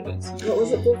around outside of it. So. what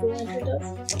was it that the lantern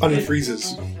does?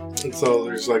 Unfreezes. And so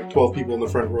there's like 12 people in the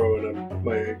front row,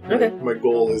 and my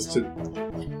goal is to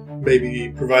maybe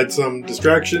provide some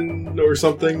distraction or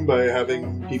something by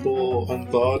having people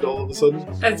unthawed all of a sudden.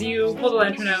 As you pull the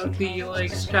lantern out,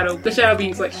 the shadow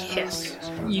beings like hiss.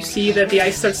 You see that the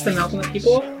ice starts to melt on the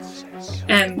people,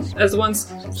 and as the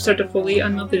ones start to fully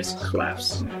unmelt, they just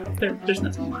collapse. There's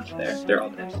nothing left there. They're all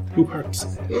dead. Who hurts?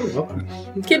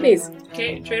 Kidneys.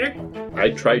 Okay, Trader.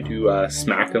 I tried to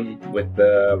smack him with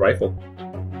the rifle.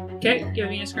 Okay, give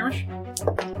me a skirmish.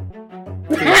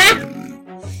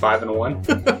 5 and a 1.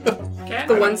 Okay.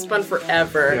 The one spun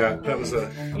forever. Yeah, that was a...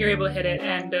 You're able to hit it,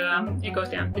 and it goes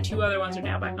down. The 2 other ones are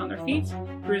now back on their feet.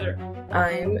 Bruiser.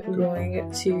 I'm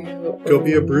going to Go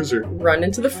be a bruiser. run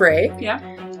into the fray. Yeah.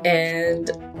 And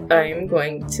I'm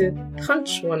going to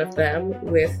punch one of them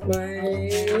with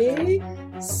my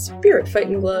Spirit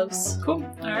fighting gloves. Cool.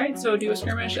 Alright, so do a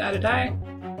skirmish, add a die.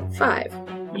 5.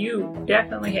 You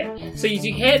definitely hit. So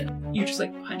you hit, you just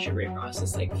like punch it right across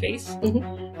this like face,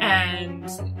 and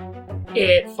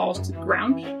it falls to the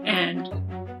ground, and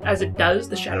as it does,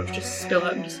 the shadows just spill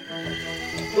out and just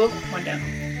one down.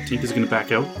 Tink is going to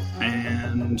back out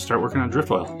and start working on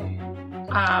drift oil.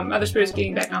 Other spirits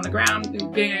getting back on the ground,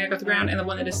 getting off the ground, and the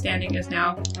one that is standing is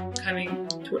now coming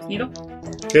towards Needle.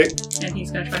 Okay. And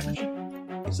he's going to try to punch you.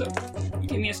 So,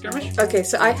 give me a skirmish. Okay,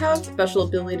 so I have special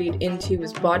ability into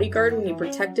his bodyguard when you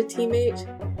protect a teammate.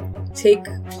 Take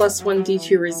 +1d to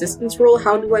your resistance roll.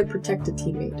 How do I protect a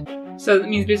teammate? So that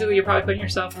means basically you're probably putting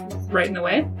yourself right in the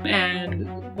way. And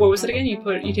what was it again? You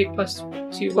take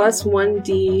 +2.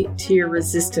 +1d to your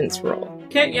resistance roll.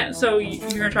 Okay, yeah, so you're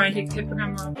going to try and take the hit for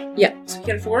him. Yeah. So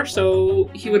he had a 4, so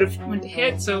he would have went to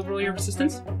hit, so roll your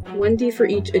resistance. 1d for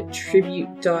each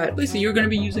attribute dot. So you're going to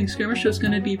be using skirmish, so it's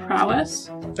going to be prowess.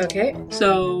 Okay.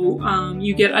 So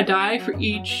you get a die for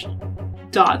each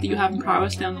dot that you have in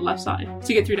prowess down the left side.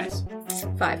 So you get 3 dice.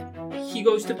 5. He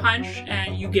goes to punch,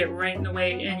 and you get right in the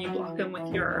way, and you block him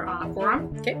with your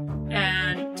forearm. Okay.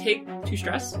 And take 2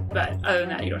 stress, but other than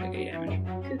that, you don't take any damage.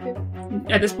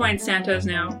 At this point, Santa is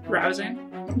now rousing.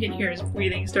 You can hear his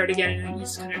breathing start again, and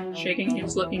he's kind of shaking.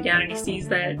 He's looking down, and he sees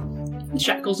that the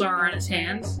shackles are on his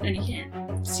hands, and he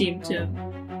can't seem to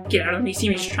get out of them. He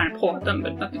seems just trying to pull at them,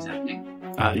 but nothing's happening.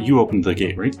 You opened the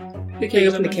gate, right? The cage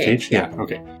opened the cage. Yeah,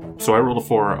 okay. So I rolled a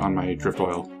 4 on my drift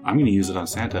oil. I'm going to use it on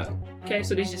Santa. Okay,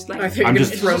 so he's just like... I thought you were going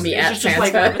to throw me at Santa.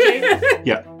 Like levitate?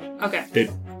 Yeah. Okay.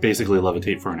 It basically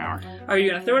levitate for an hour. Are you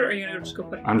going to throw it, or are you going to just go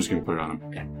put it on? I'm just going to put it on him.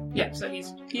 Okay. Yeah, so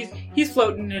he's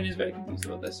floating and is very confused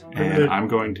about this. And I'm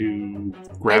going to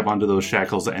grab onto those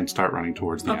shackles and start running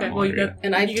towards the animal area.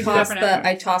 And I toss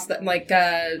that, I'm like,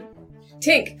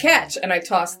 Tink, catch! And I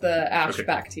toss the ash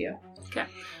back to you. Okay.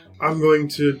 I'm going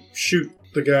to shoot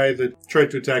the guy that tried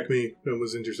to attack me and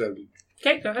was intercepted.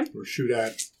 Okay, go ahead. Or shoot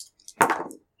at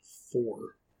 4.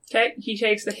 Okay, he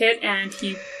takes the hit and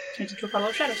he turns into a puddle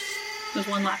of shadows. There's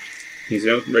one left. He's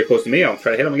very close to me. I'll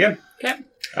try to hit him again. Okay.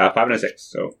 5 and a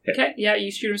 6, so hit. Okay, yeah, you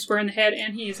shoot him square in the head,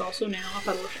 and he is also now a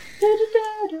puddle of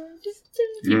shadows.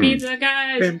 He beats the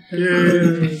guys.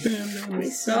 We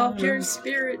solved your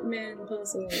spirit man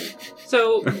puzzle.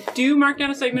 So, do mark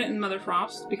down a segment in Mother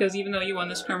Frost, because even though you won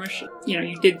the skirmish,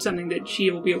 you did something that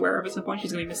she will be aware of at some point.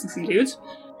 She's going to be missing some dudes.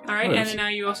 Alright, and then now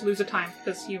you also lose a time,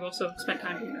 because you've also spent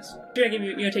time doing this. You're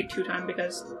going to take 2 time,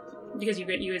 because you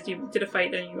did a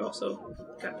fight, and you also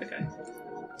got the guy.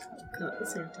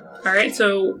 Alright,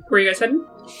 so where are you guys heading?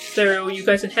 So you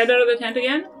guys can head out of the tent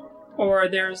again, or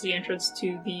there's the entrance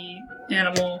to the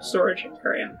animal storage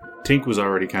area. Tink was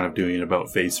already kind of doing an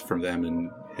about face from them and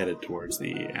headed towards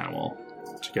the animal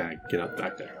to kind of get up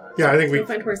back there. Yeah, I think Go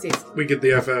find horses. we get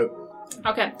the F out.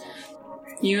 Okay.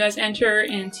 You guys enter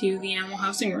into the animal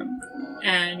housing room,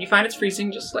 and you find it's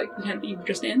freezing, just like the tent that you were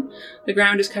just in. The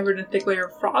ground is covered in a thick layer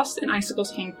of frost, and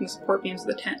icicles hang from the support beams of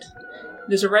the tent.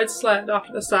 There's a red sled off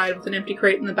to the side with an empty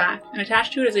crate in the back, and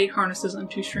attached to it is 8 harnesses on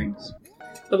 2 strings.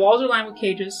 The walls are lined with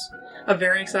cages of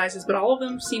varying sizes, but all of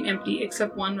them seem empty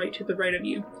except one right to the right of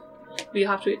you. But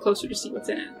you'll have to get closer to see what's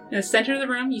in it. In the center of the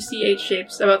room, you see 8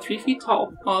 shapes, about 3 feet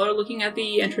tall. All are looking at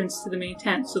the entrance to the main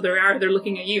tent, so they're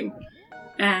looking at you.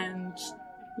 And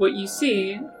what you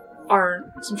see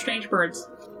are some strange birds.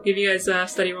 Give you guys a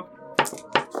study roll.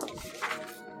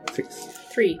 6.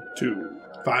 3. 2.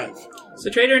 5. So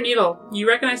Trader and Needle, you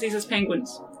recognize these as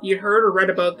penguins. You'd heard or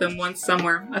read about them once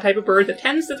somewhere, a type of bird that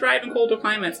tends to thrive in colder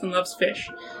climates and loves fish.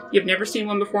 You've never seen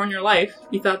one before in your life.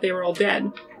 You thought they were all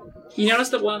dead. You notice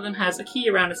that one of them has a key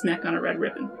around its neck on a red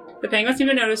ribbon. The penguins seem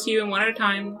to notice you, and one at a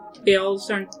time, they all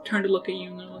turn to look at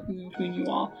you, and they're looking between you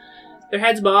all. Their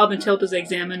heads bob and tilt as they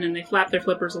examine, and they flap their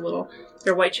flippers a little,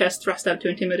 their white chests thrust up to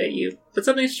intimidate you. But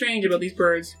something's strange about these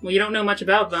birds. Well, you don't know much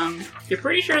about them. You're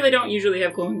pretty sure they don't usually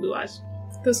have glowing blue eyes.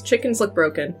 Those chickens look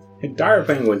broken. Hey, dire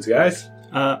penguins, guys.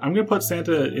 I'm going to put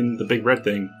Santa in the big red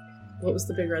thing. What was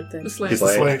the big red thing? The sleigh. It's the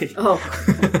sleigh. Oh,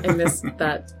 I missed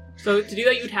that. So to do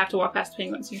that, you'd have to walk past the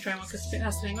penguins. You try and walk past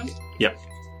the penguins? Yep.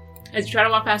 As you try to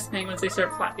walk past the penguins, they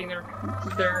start flapping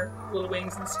their little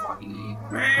wings and squawking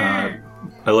at you.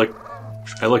 I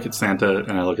look at Santa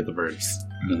and I look at the birds.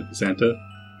 And I look at Santa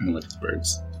and I look at the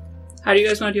birds. How do you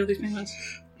guys want to deal with these penguins?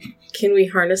 Can we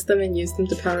harness them and use them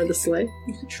to power the sleigh?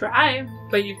 You could try,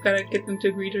 but you've got to get them to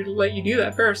agree to let you do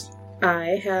that first.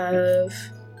 I have...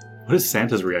 What is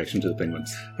Santa's reaction to the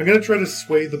penguins? I'm going to try to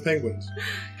sway the penguins.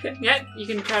 Okay, yeah, you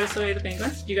can try to sway the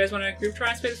penguins. Do you guys want to group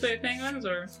try and sway the penguins,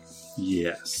 or...?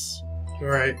 Yes.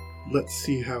 Alright, let's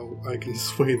see how I can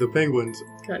sway the penguins.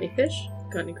 Got any fish?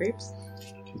 Got any grapes?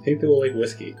 I think they will like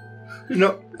whiskey.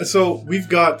 No, so we've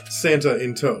got Santa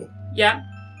in tow, Yeah,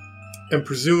 and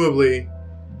presumably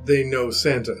they know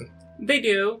Santa. they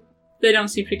do. They don't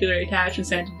seem particularly attached, and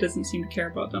Santa doesn't seem to care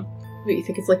about them. Wait, you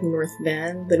think it's like North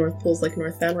Van? The North Pole's like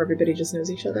North Van where everybody just knows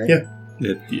each other? Yeah.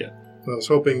 Yeah. I was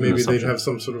hoping maybe they'd assumption. have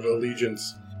some sort of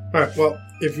allegiance. Alright, well,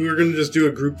 if we were going to just do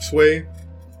a group sway,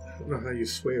 I don't know how you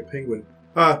sway a penguin.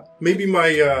 Maybe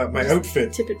my my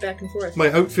outfit. Tip it back and forth.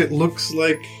 My outfit looks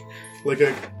like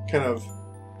a kind of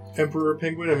emperor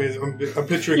penguin. I mean, I'm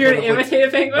picturing You're kind an of like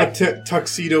imitative penguin? a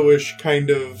tuxedo-ish kind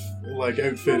of like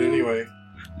outfit anyway.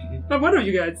 But one of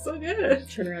you guys, so good.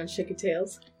 Turn around, shake your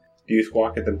tails. Do you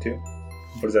squawk at them too?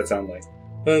 What does that sound like?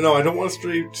 No, I don't want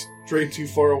to stray too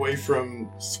far away from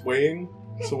swaying.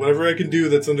 So whatever I can do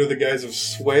that's under the guise of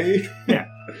sway.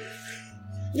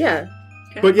 Yeah.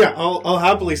 Okay. But yeah, I'll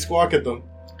happily squawk at them.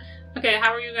 Okay,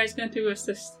 how are you guys going to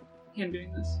assist him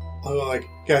doing this? I'll go like,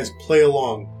 guys, play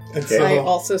along. And Okay. I so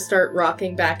also start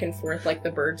rocking back and forth like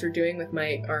the birds are doing with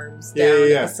my arms Yeah, down yeah, at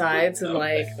yeah. the sides and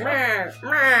like... "Meow,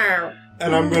 meow."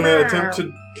 and I'm going to attempt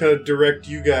to kind of direct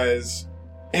you guys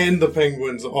and the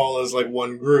penguins all as like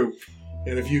one group.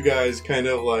 And if you guys kind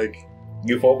of like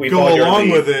We go followed your along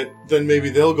lead. with it, then maybe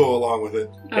they'll go along with it.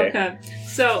 Okay.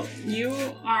 So, you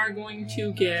are going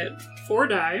to get 4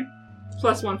 die,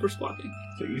 plus 1 for squawking.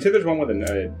 So you said there's one with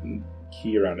a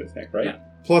key around its neck, right? Yeah.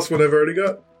 Plus what I've already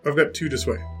got. I've got 2 to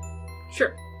sway.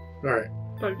 Sure. Alright.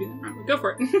 Probably do that wrong, but go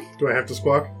for it. Do I have to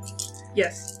squawk?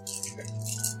 Yes.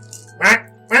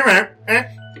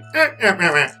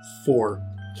 4.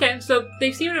 Okay, so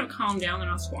they seem to have calmed down. They're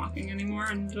not squawking anymore,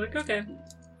 and they're like, okay.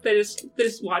 They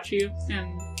just watch you,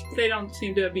 and they don't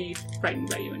seem to be frightened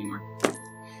by you anymore.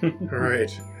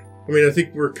 Alright. I mean, I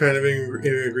think we're kind of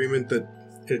in agreement that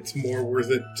it's more worth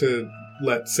it to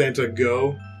let Santa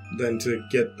go than to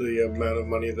get the amount of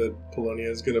money that Polonia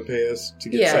is going to pay us to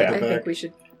get Yeah, Santa I back. think we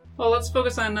should... Well, let's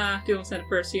focus on dealing with Santa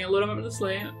first. So you can load him up in the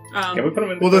sleigh. Can we put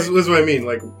them in the Well, that's sleigh? what I mean.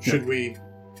 Like, should we...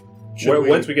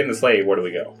 Once we get in the sleigh, where do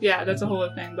we go? Yeah, that's a whole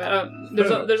other thing. But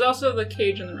there's also the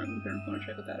cage in the room. If you want to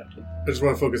check what that up too. I just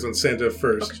want to focus on Santa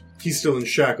first. Okay. He's still in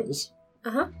shackles.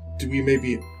 Uh-huh. Do we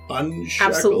maybe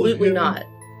unshackle Absolutely him not.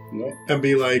 No. and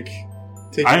be like,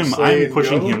 take your sleigh I'm and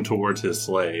pushing go? him towards his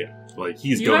sleigh. Like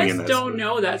he's You going guys in that don't sleigh.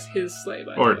 know that's his sleigh,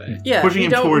 by Or the way. Yeah, pushing we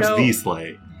him don't towards know. the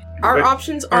sleigh. Our Right.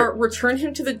 options are return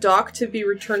him to the dock to be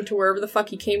returned to wherever the fuck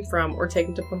he came from, or take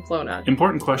him to Pamplona.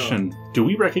 Important question. Do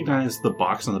we recognize the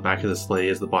box on the back of the sleigh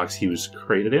as the box he was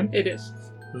created in? It is.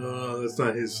 That's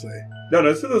not his sleigh. No,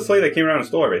 this is the sleigh that came around and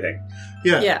stole everything.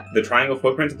 Yeah. Yeah, The triangle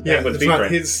footprint of the Yeah, penguin's it's feet not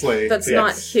print. his sleigh. that's Yes.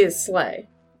 not his sleigh.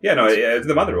 Yeah, no, it's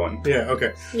the mother one. Yeah,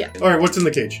 okay. Yeah. Alright, what's in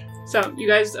the cage? So you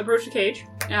guys approach the cage.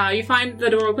 You find the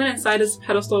door open. Inside is a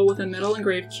pedestal with a metal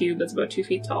engraved cube that's about 2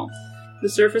 feet tall. The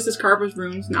surface is carved with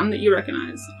runes, none that you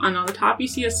recognize. And on the top, you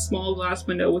see a small glass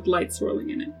window with light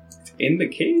swirling in it. In the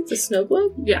cage? It's a snow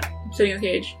globe? Yeah, sitting in the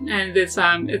cage, and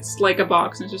it's like a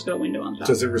box, and it's just got a window on top.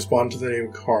 Does it respond to the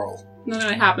name Carl? Nothing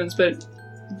really happens, but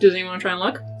does anyone want to try and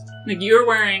look? Like, you're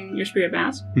wearing your spirit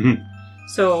mask. Mhm.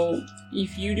 So,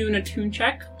 if you do an attune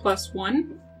check,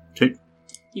 +1, Okay.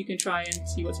 you can try and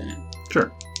see what's in it.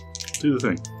 Sure. Do the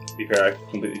thing. To be fair, I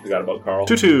completely forgot about Carl.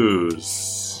 2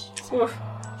 twos. Oof.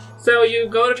 So, you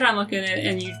go to try and look in it,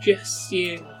 and you just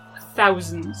see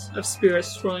thousands of spirits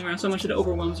swirling around so much that it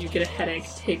overwhelms you, get a headache,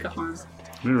 take a harm.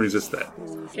 I'm going to resist that.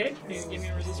 Okay, you give me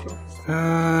a resist roll.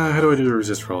 How do I do a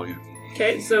resist roll again?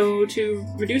 Okay, so to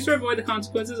reduce or avoid the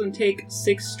consequences and take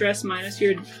 6 stress minus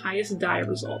your highest die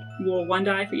result. Roll 1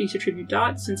 die for each attribute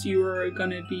dot. Since you are going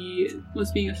to be...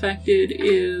 What's being affected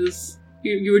is...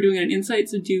 You were doing an insight,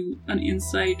 so do an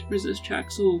insight resist check.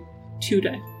 So 2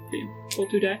 die for you. Roll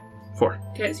 2 die. 4.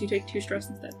 Okay, so you take 2 stress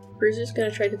instead. Bruiser's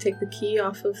gonna try to take the key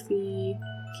off of the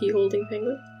key-holding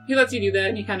penguin. He lets you do that,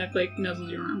 and he kind of like nuzzles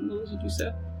your arm a little as you do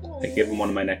so. I gave him one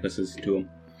of my necklaces to him.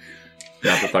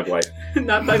 Not the thug life.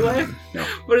 Not thug life? No.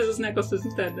 What is this necklace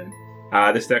instead then?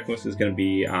 This necklace is going to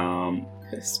be,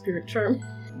 A spirit charm.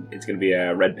 it's going to be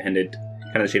a red pendant,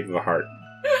 kind of the shape of a heart.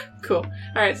 Cool.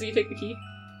 Alright, so you take the key.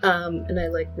 And I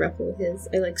ruffle his.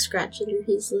 I scratch under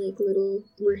his little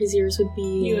where his ears would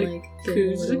be. You, and, give him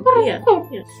a coos. little-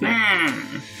 yeah.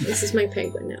 This is my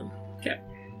penguin now.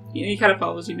 He kind of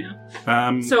follows you now.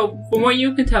 Um, So, from what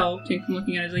you can tell, Tink, from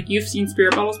looking at it, is you've seen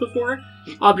spirit bottles before.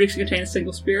 Objects that contain a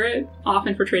single spirit,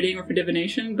 often for trading or for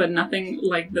divination, but nothing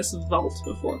like this vault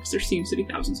before, because there seems to be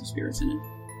thousands of spirits in it.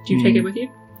 Do you take it with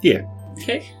you? Yeah.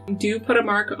 Okay. Do put a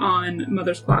mark on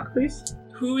Mother's clock, please.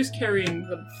 Who is carrying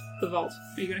the vault?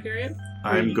 Are you going to carry it?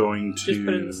 I'm going to... Just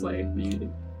put it in the sleigh.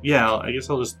 Yeah, I guess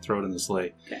I'll just throw it in the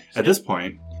sleigh. Okay. At this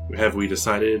point, have we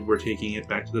decided we're taking it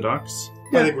back to the docks?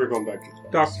 I think we're going back to the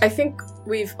docks. I think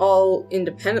we've all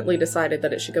independently decided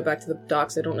that it should go back to the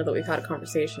docks. I don't know that we've had a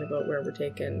conversation about where we're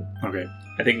taking. Okay.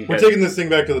 I think We're taking this thing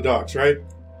back to the docks, right?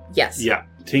 Yes. Yeah.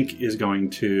 Tink is going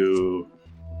to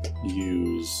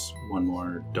use one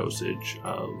more dosage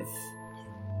of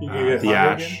You can get the hungry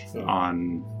ash again? So-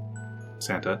 on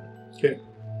Santa. Okay.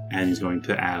 And he's going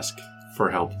to ask for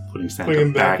help putting Santa Putting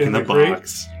him back in the crate?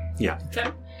 box. Yeah.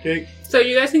 Okay. So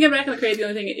you guys can get back in the crate. The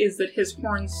only thing is that his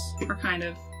horns are kind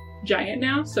of giant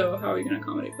now. So how are you going to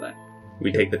accommodate for that?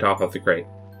 we take the top off the crate.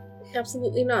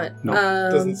 Absolutely not. No,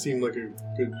 Doesn't seem like a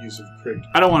good use of crate.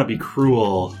 I don't want to be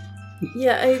cruel.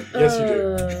 Yeah, Yes,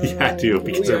 you do. Yeah, I do,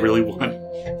 because I really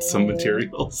want some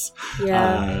materials.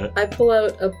 Yeah. I pull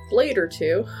out a blade or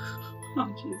two.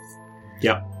 Oh, jeez.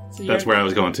 Yep. So That's where I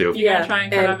was going to. You're gonna try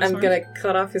and cut off his I'm horns? gonna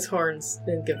cut off his horns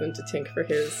and give them to Tink for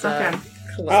his Okay.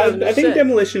 collection. I think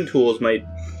demolition tools might.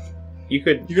 You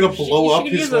could. You're gonna blow up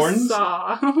you could his use horns? A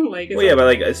saw. like, Well, yeah, but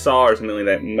like a saw or something like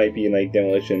that might be like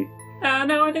demolition.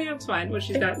 no, I think that's fine. What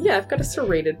she's got. Yeah, I've got a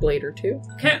serrated blade or two.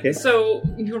 Okay, so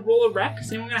you can roll a wreck.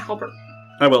 Is anyone gonna help her?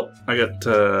 I will. I get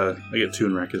 2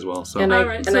 in wreck as well. So And I-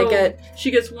 Alright, and I get-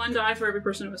 She gets 1 die for every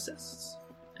person who assists.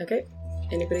 Okay.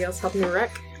 Anybody else helping me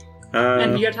wreck?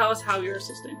 And you gotta tell us how you're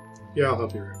assisting. Yeah, I'll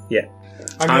help you. Yeah.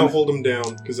 I'm gonna I'm- hold him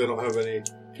down because I don't have any.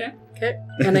 Okay.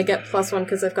 And I get +1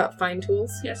 because I've got fine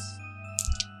tools. Yes.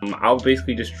 I'll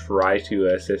basically just try to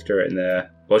assist her in the.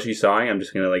 While she's sawing, I'm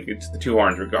just gonna like it's the 2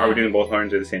 horns. Are we doing both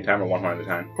horns at the same time or 1 horn at a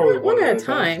time? Probably One at a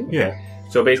time. yeah.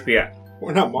 So basically, yeah.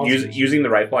 We're not monsters. Using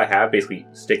the rifle I have, basically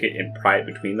stick it and pry it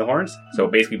between the horns. So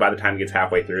basically, by the time it gets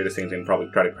halfway through, this thing's gonna probably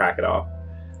try to crack it off.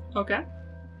 Okay.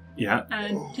 Yeah.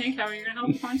 And Tank, how are you gonna help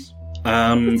with horns?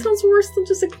 That sounds worse than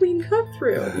just a clean cut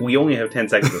through. We only have 10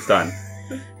 seconds of stun.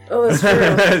 Oh, that's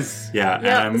true. Yeah,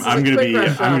 Yeah, and this is I'm a gonna quick be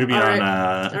rush I'm gonna job. be All on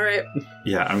right. All right.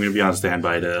 yeah, I'm gonna be on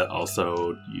standby to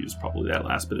also use probably that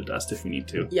last bit of dust if we need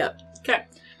to. Yep. Okay.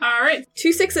 Alright.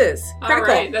 2 6s.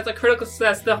 Critical. Alright, that's a critical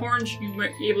success. The horns, you were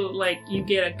able to, like, you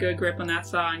get a good grip on that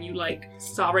saw and you, like,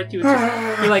 saw right through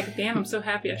it. You're like, damn, I'm so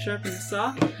happy I sharpened the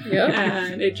saw. Yep.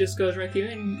 And it just goes right through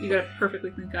and you got a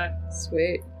perfectly clean cut.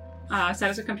 Sweet.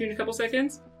 Status will come to you in a couple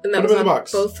seconds. And that Put was him in on the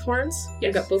box. both horns?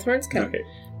 Yes. You got both horns? Okay.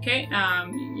 Okay,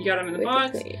 you got them in the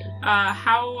box. Quickly.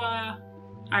 How,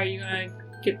 are you gonna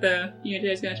get you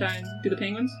guys gonna try and do the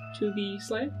penguins to the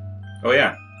sleigh? Oh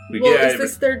yeah. We Well, get is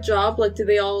this their job? Like, do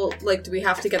they all, like, do we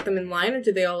have to get them in line, or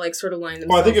do they all, like, sort of line themselves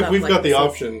Well, I think if up, we've like, got the this?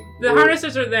 option, The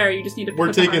harnesses are there, you just need to we're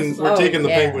put the taking harnesses on. the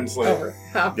yeah. penguin sleigh. Oh, we're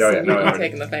Yeah, absolutely no,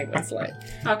 taking the penguin sleigh.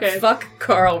 Okay. Fuck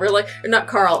Carl. We're like, or not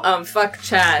Carl, fuck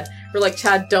Chad. We're like,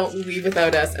 Chad, don't leave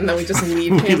without us, and then we just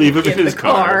leave him, leave him in in his the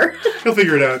car. He'll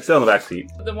figure it out. still in the back seat.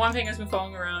 The one thing has been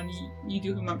following around, you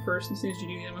do him up first, and as soon as you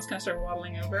do, the other ones kind of start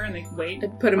waddling over, and they wait. I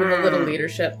put him in a little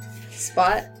leadership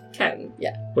spot. Okay.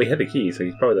 Yeah. Well, he had the key, so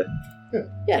he's probably the.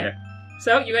 Yeah.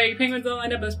 So, you got your penguins all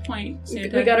lined up at this point.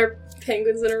 Santa. We got our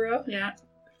penguins in a row. Yeah.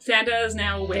 Santa is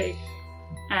now awake,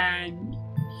 and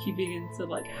he begins to,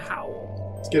 like,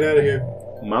 howl. Let's get out of here.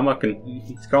 Mama can.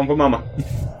 He's calling for Mama.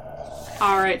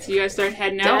 Alright, so you guys start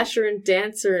heading out. Dasher and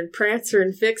Dancer and Prancer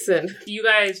and Vixen. You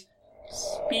guys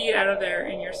speed out of there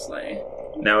in your sleigh.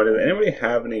 Now, does anybody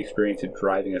have any experience in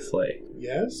driving a sleigh?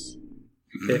 Yes.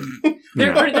 They're,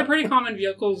 Yeah. they're pretty common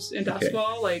vehicles in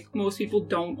Dustfall. Like, most people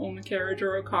don't own a carriage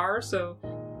or a car, so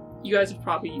you guys have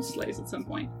probably used sleighs at some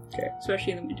point. Okay.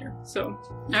 Especially in the winter. So,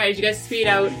 alright, you guys speed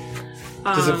out.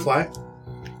 Does it fly?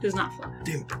 Does not fly.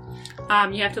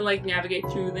 Damn. You have to, like, navigate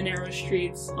through the narrow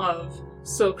streets of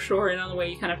Silk Shore, and on the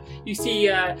way you see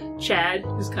Chad,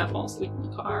 who's kind of falling asleep in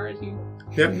the car as you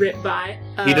Yep. rip by.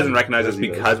 He doesn't recognize us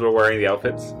because we're wearing the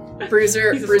outfits.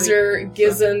 Bruiser He's Bruiser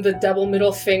gives them the double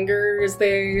middle finger as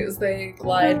they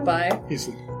glide by. He's,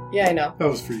 Yeah, I know. that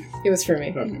was for you. It was for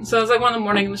me. Okay. So it's like 1 in the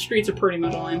morning, and the streets are pretty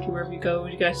much all empty wherever you go.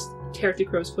 You guys tear through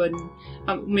Crow's Foot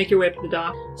and make your way up to the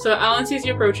dock. So Ellen sees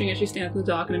you approaching as she stands at the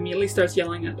dock and immediately starts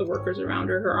yelling at the workers around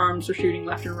her. Her arms are shooting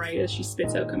left and right as she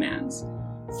spits out commands.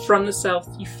 From the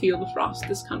south, you feel the frost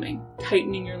is coming,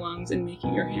 tightening your lungs and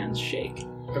making your hands shake.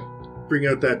 Bring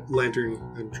out that lantern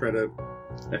and try to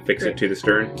Affix it to the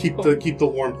stern. keep the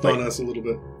warmth on us a little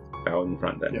bit. Bow in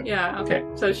front then. Yeah. Yeah, okay.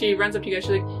 So she runs up to you guys.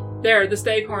 She's like, there, the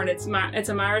Staghorn, it's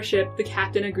a Myra ship. The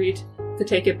captain agreed to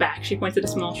take it back. She points at a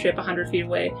small ship 100 feet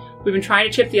away. We've been trying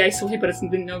to chip the ice away, but it's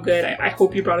been no good. I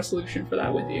hope you brought a solution for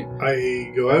that with you.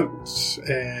 I go out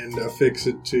and affix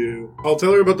it to. I'll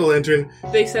tell her about the lantern.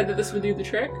 They said that this would do the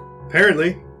trick.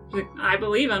 Apparently, She's like, I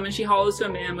believe him, and she hollers to a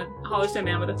man with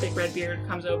a thick red beard who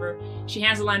comes over. She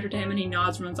hands the lantern to him, and he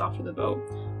nods and runs off to the boat.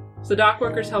 So the dock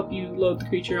workers help you load the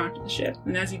creature onto the ship,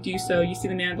 and as you do so, you see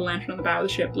the man with the lantern on the bow of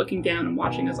the ship looking down and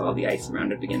watching as all the ice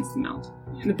around it begins to melt.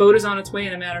 And the boat is on its way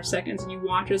in a matter of seconds, and you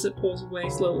watch as it pulls away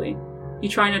slowly. You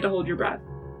try not to hold your breath,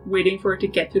 waiting for it to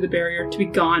get through the barrier, to be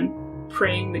gone,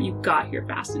 praying that you got here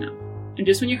fast enough. And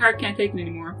just when your heart can't take it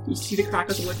anymore, you see the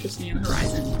crackles of electricity on the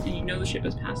horizon, and you know the ship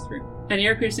has passed through. An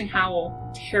ear-piercing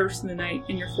howl tears through the night,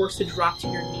 and you're forced to drop to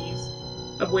your knees.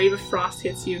 A wave of frost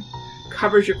hits you,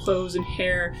 covers your clothes and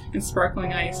hair in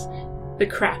sparkling ice that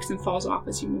cracks and falls off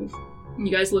as you move. And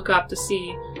you guys look up to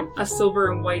see a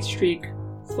silver and white streak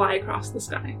fly across the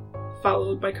sky,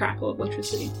 followed by crackle of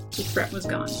electricity. The threat was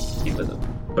gone. It was over.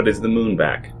 But is the moon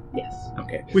back? Yes.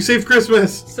 Okay. We saved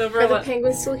Christmas! Silver Are the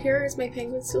penguins still here? Is my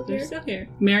penguin still They're here? still here.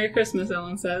 Merry Christmas,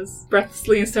 Ellen says,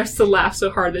 breathlessly, and starts to laugh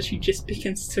so hard that she just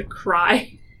begins to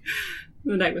cry.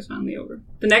 The night was finally over.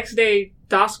 The next day,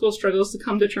 Doskel struggles to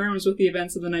come to terms with the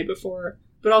events of the night before,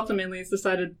 but ultimately it's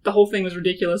decided the whole thing was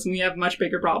ridiculous and we have much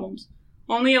bigger problems.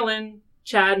 Only Ellen,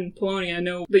 Chad, and Polonia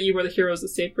know that you were the heroes that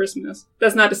saved Christmas.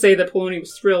 That's not to say that Polonia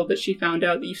was thrilled that she found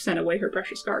out that you sent away her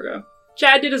precious cargo.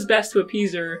 Chad did his best to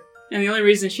appease her, and the only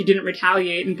reason she didn't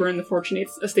retaliate and burn the Fortunate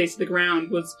estates to the ground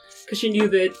was because she knew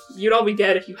that you'd all be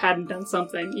dead if you hadn't done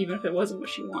something, even if it wasn't what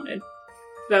she wanted.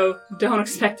 Though, don't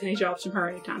expect any jobs from her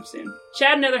anytime soon.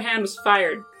 Chad, on the other hand, was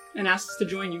fired and asks to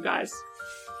join you guys.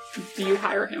 Do you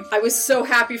hire him? I was so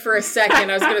happy for a second.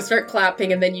 I was going to start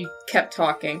clapping, and then you kept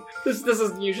talking. This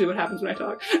is usually what happens when I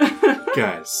talk.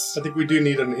 Guys, I think we do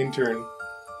need an intern.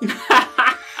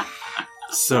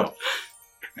 so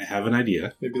I have an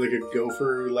idea. Maybe like a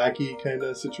gopher lackey kind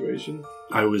of situation.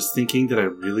 I was thinking that I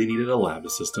really needed a lab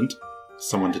assistant,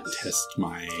 someone to test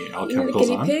my You need a alchemicals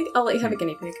guinea on. pig? I'll let you have a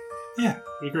guinea pig. Yeah,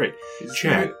 it'd be great.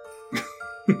 Chad.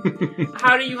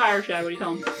 How do you hire Chad? What do you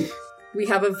tell him? We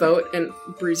have a vote, and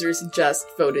Bruiser's just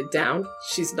voted down.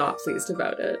 She's not pleased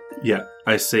about it. Yeah,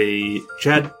 I say,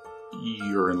 Chad,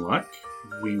 you're in luck.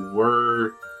 We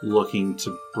were looking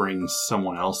to bring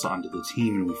someone else onto the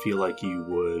team, and we feel like you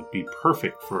would be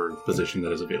perfect for the position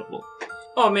that is available.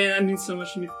 Oh man, that means so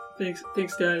much to me.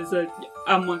 Thanks guys.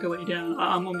 I'm not gonna let you down.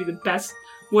 I'm gonna be the best,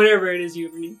 whatever it is you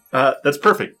ever need. That's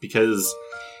perfect, because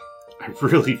I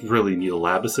really, really need a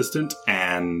lab assistant,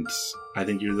 and I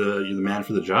think you're the man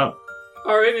for the job.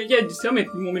 Alright, man, yeah, just tell me if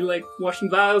you want me to, like, wash some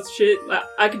vials, shit.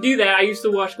 I could do that. I used to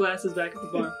wash glasses back at the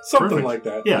bar. Something Perfect. like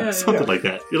that. Yeah, Yeah, something like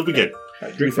that. It'll be good.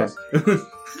 Drink fast.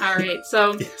 Alright,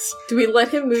 so... Yes. Do we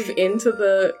let him move into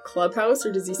the clubhouse,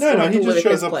 or does he still No, have he to live just at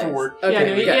shows his up place? for work. Okay, yeah,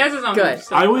 no, he good. has his own Good.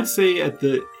 stuff. I would say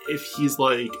if he's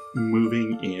like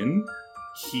moving in,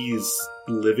 he's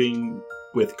living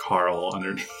with Carl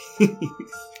underneath.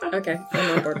 Okay,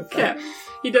 I'm on board with that. Yeah,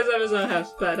 he does have his own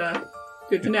house, but,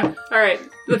 good to know. Alright,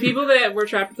 the people that were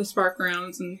trapped at the Spark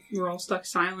Grounds and were all stuck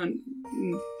silent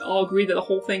all agreed that the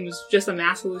whole thing was just a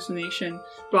mass hallucination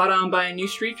brought on by a new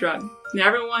street drug. Now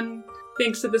everyone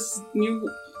thinks that this new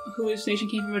hallucination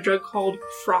came from a drug called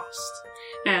Frost.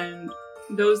 And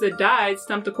those that died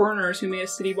stumped the coroners, who made a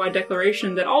citywide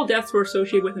declaration that all deaths were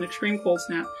associated with an extreme cold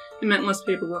snap and meant less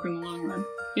paperwork in the long run.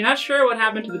 You're not sure what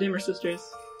happened to the Dimmer sisters.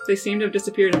 They seem to have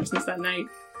disappeared ever since that night.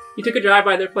 You took a drive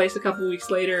by their place a couple weeks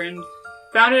later and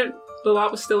found the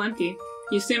lot was still empty.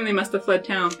 You assume they must have fled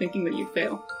town thinking that you'd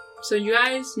fail. So you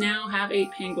guys now have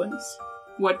 8 penguins.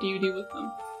 What do you do with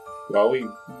them? Well,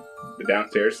 the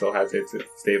downstairs still has its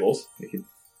stables. We can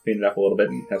clean it up a little bit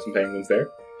and have some penguins there.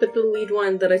 But the lead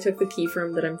one that I took the key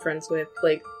from, that I'm friends with,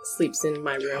 like, sleeps in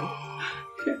my room.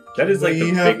 That is like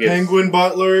We the have biggest. penguin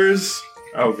butlers.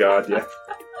 Oh god, yeah.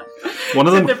 One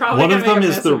of them, They're probably one of gonna them make a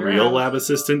is mess the of your real house. lab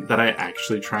assistant that I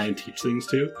actually try and teach things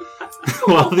to,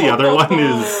 while the other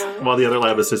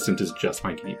lab assistant is just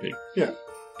my guinea pig.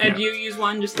 And do you use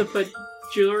one just to put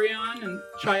jewelry on and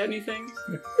try out new things?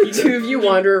 The two of you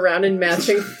wander around in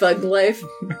matching thug life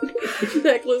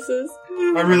necklaces.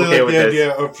 I really Okay like with the this.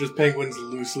 idea of just penguins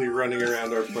loosely running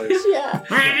around our place. Yeah.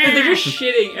 And they're just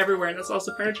shitting everywhere, and that's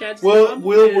also part of Chad's Well, job,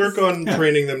 we'll is- work on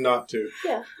training them not to.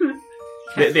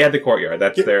 They had the courtyard.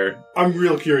 That's Yeah. their. I'm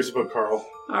real curious about Carl.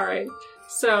 Alright.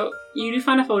 So, you do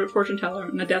find a fortune teller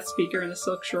and a death speaker in the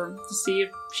Silk Shore to see if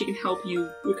she can help you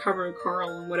recover Carl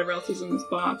and whatever else is in this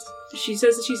box. She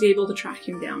says that she's able to track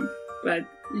him down,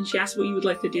 and she asks what you would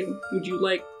like to do. Would you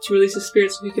like to release his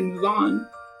spirit so he can move on?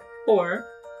 Or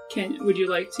would you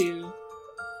like to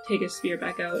take his spear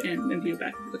back out and view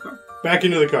back into the car? Back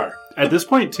into the car. At this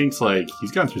point, Tink's like,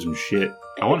 he's gone through some shit.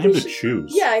 I want him to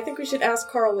choose. Yeah, I think we should ask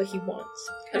Carl what he wants.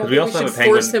 I don't We think also have a should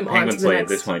force penguin, him penguin onto the slate at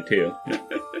next- this point too.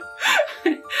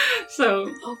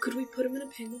 So, Oh, could we put him in a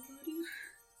penguin body?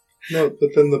 No, but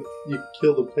then you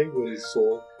kill the penguin's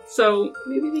soul. so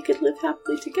Maybe we could live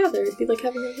happily together. It'd be like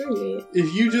having a roommate.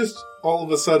 If you just all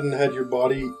of a sudden had your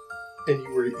body and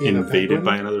you were in a Invaded penguin,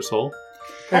 by another soul.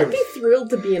 I'd be thrilled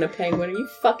to be in a penguin. Are you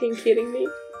fucking kidding me?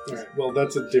 Alright, well,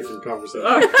 that's a different conversation.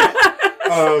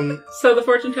 So the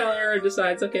fortune teller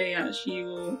decides, okay, yeah, she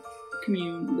will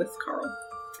commune with Carl.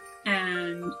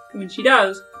 And when she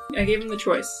does, I gave him the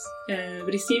choice,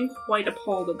 but he seemed quite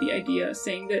appalled at the idea,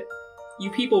 saying that you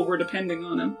people were depending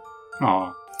on him.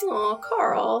 Aw. Aw,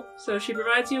 Carl. So she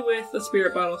provides you with a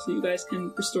spirit bottle so you guys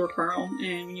can restore Carl,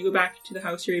 and when you go back to the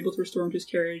house, you're able to restore him to his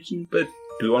carriage. And But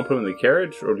do we want to put him in the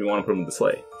carriage, or do we want to put him in the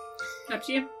sleigh? up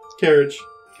to you. Carriage.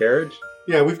 Carriage?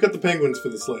 Yeah, we've got the penguins for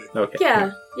the sleigh. Okay.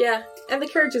 Yeah. And the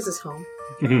carriage is his home.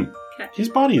 Mhm. Okay. His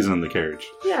body is in the carriage.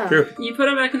 Yeah. True. You put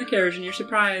him back in the carriage, and you're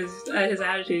surprised at his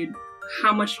attitude,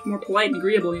 how much more polite and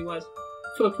agreeable he was.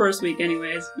 For the first week,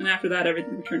 anyways. And after that,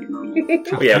 everything returned to normal.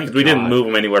 Oh, yeah, because we didn't move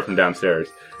him anywhere from downstairs.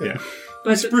 We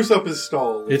But spruce up his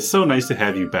stall a little. It's so nice to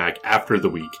have you back after the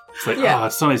week. It's like, Yeah.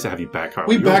 it's so nice to have you back, Carl.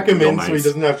 we You're back him real in so he nice.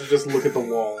 doesn't have to just look at the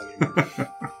wall anymore.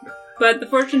 But the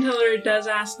fortune teller does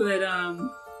ask that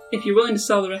if you're willing to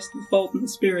sell the rest of the vault and the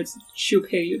spirits, she'll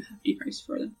pay you a hefty price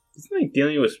for them. Isn't like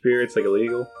dealing with spirits like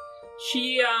illegal?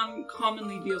 She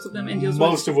commonly deals with them and deals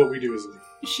Most of what we do is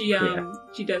illegal. with.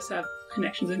 She does have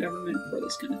connections in government for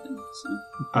this kind of thing. So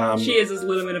Um, she is as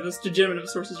legitimate of a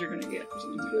source as you're going to get for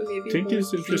something like this. Maybe Tink we'll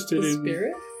is keep interested the in-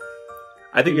 spirit?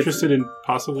 I think interested in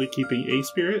possibly keeping a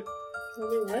spirit?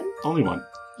 Only one? Only one.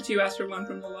 So you asked for one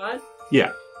from the lot?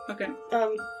 Yeah. Okay.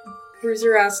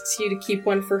 Bruiser asks you to keep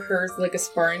one for her as like a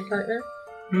sparring partner.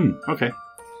 Okay.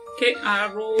 Okay,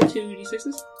 roll 2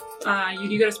 d6s. You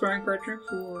do get a sparring partner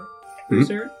for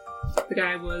Bruiser. The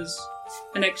guy was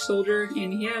an ex-soldier,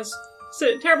 and he has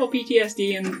terrible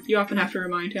PTSD, and you often have to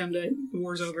remind him that the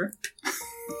war's over.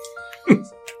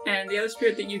 And the other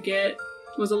spirit that you get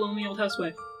was a lonely old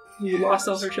housewife who lost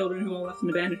all her children, who all left and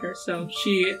abandoned her. So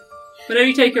whenever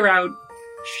you take her out,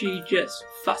 she just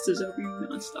fusses over you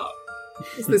nonstop.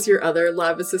 Is this your other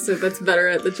lab assistant that's better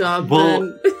at the job Well,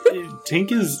 than...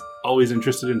 Tink is always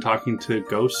interested in talking to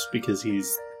ghosts because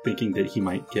he's thinking that he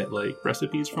might get like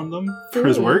recipes from them for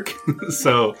his Ooh. work.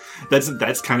 So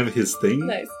that's kind of his thing.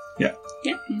 Nice. Yeah,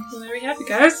 well, there we have it,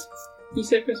 guys. You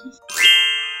said Christmas.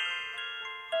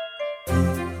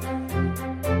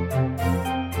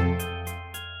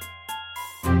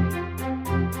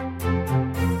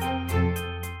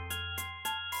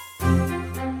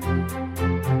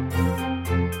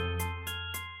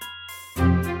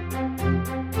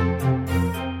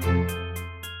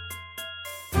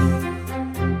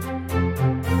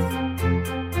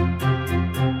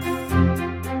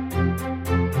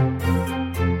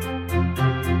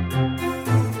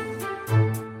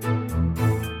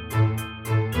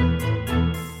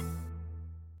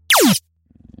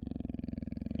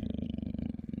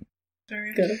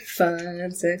 Gonna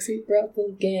find sexy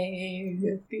brothel gang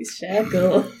with these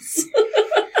shackles.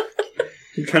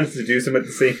 I'm trying to seduce him at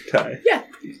the same time.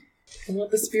 I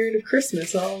want the spirit of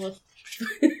Christmas all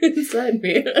inside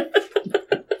me.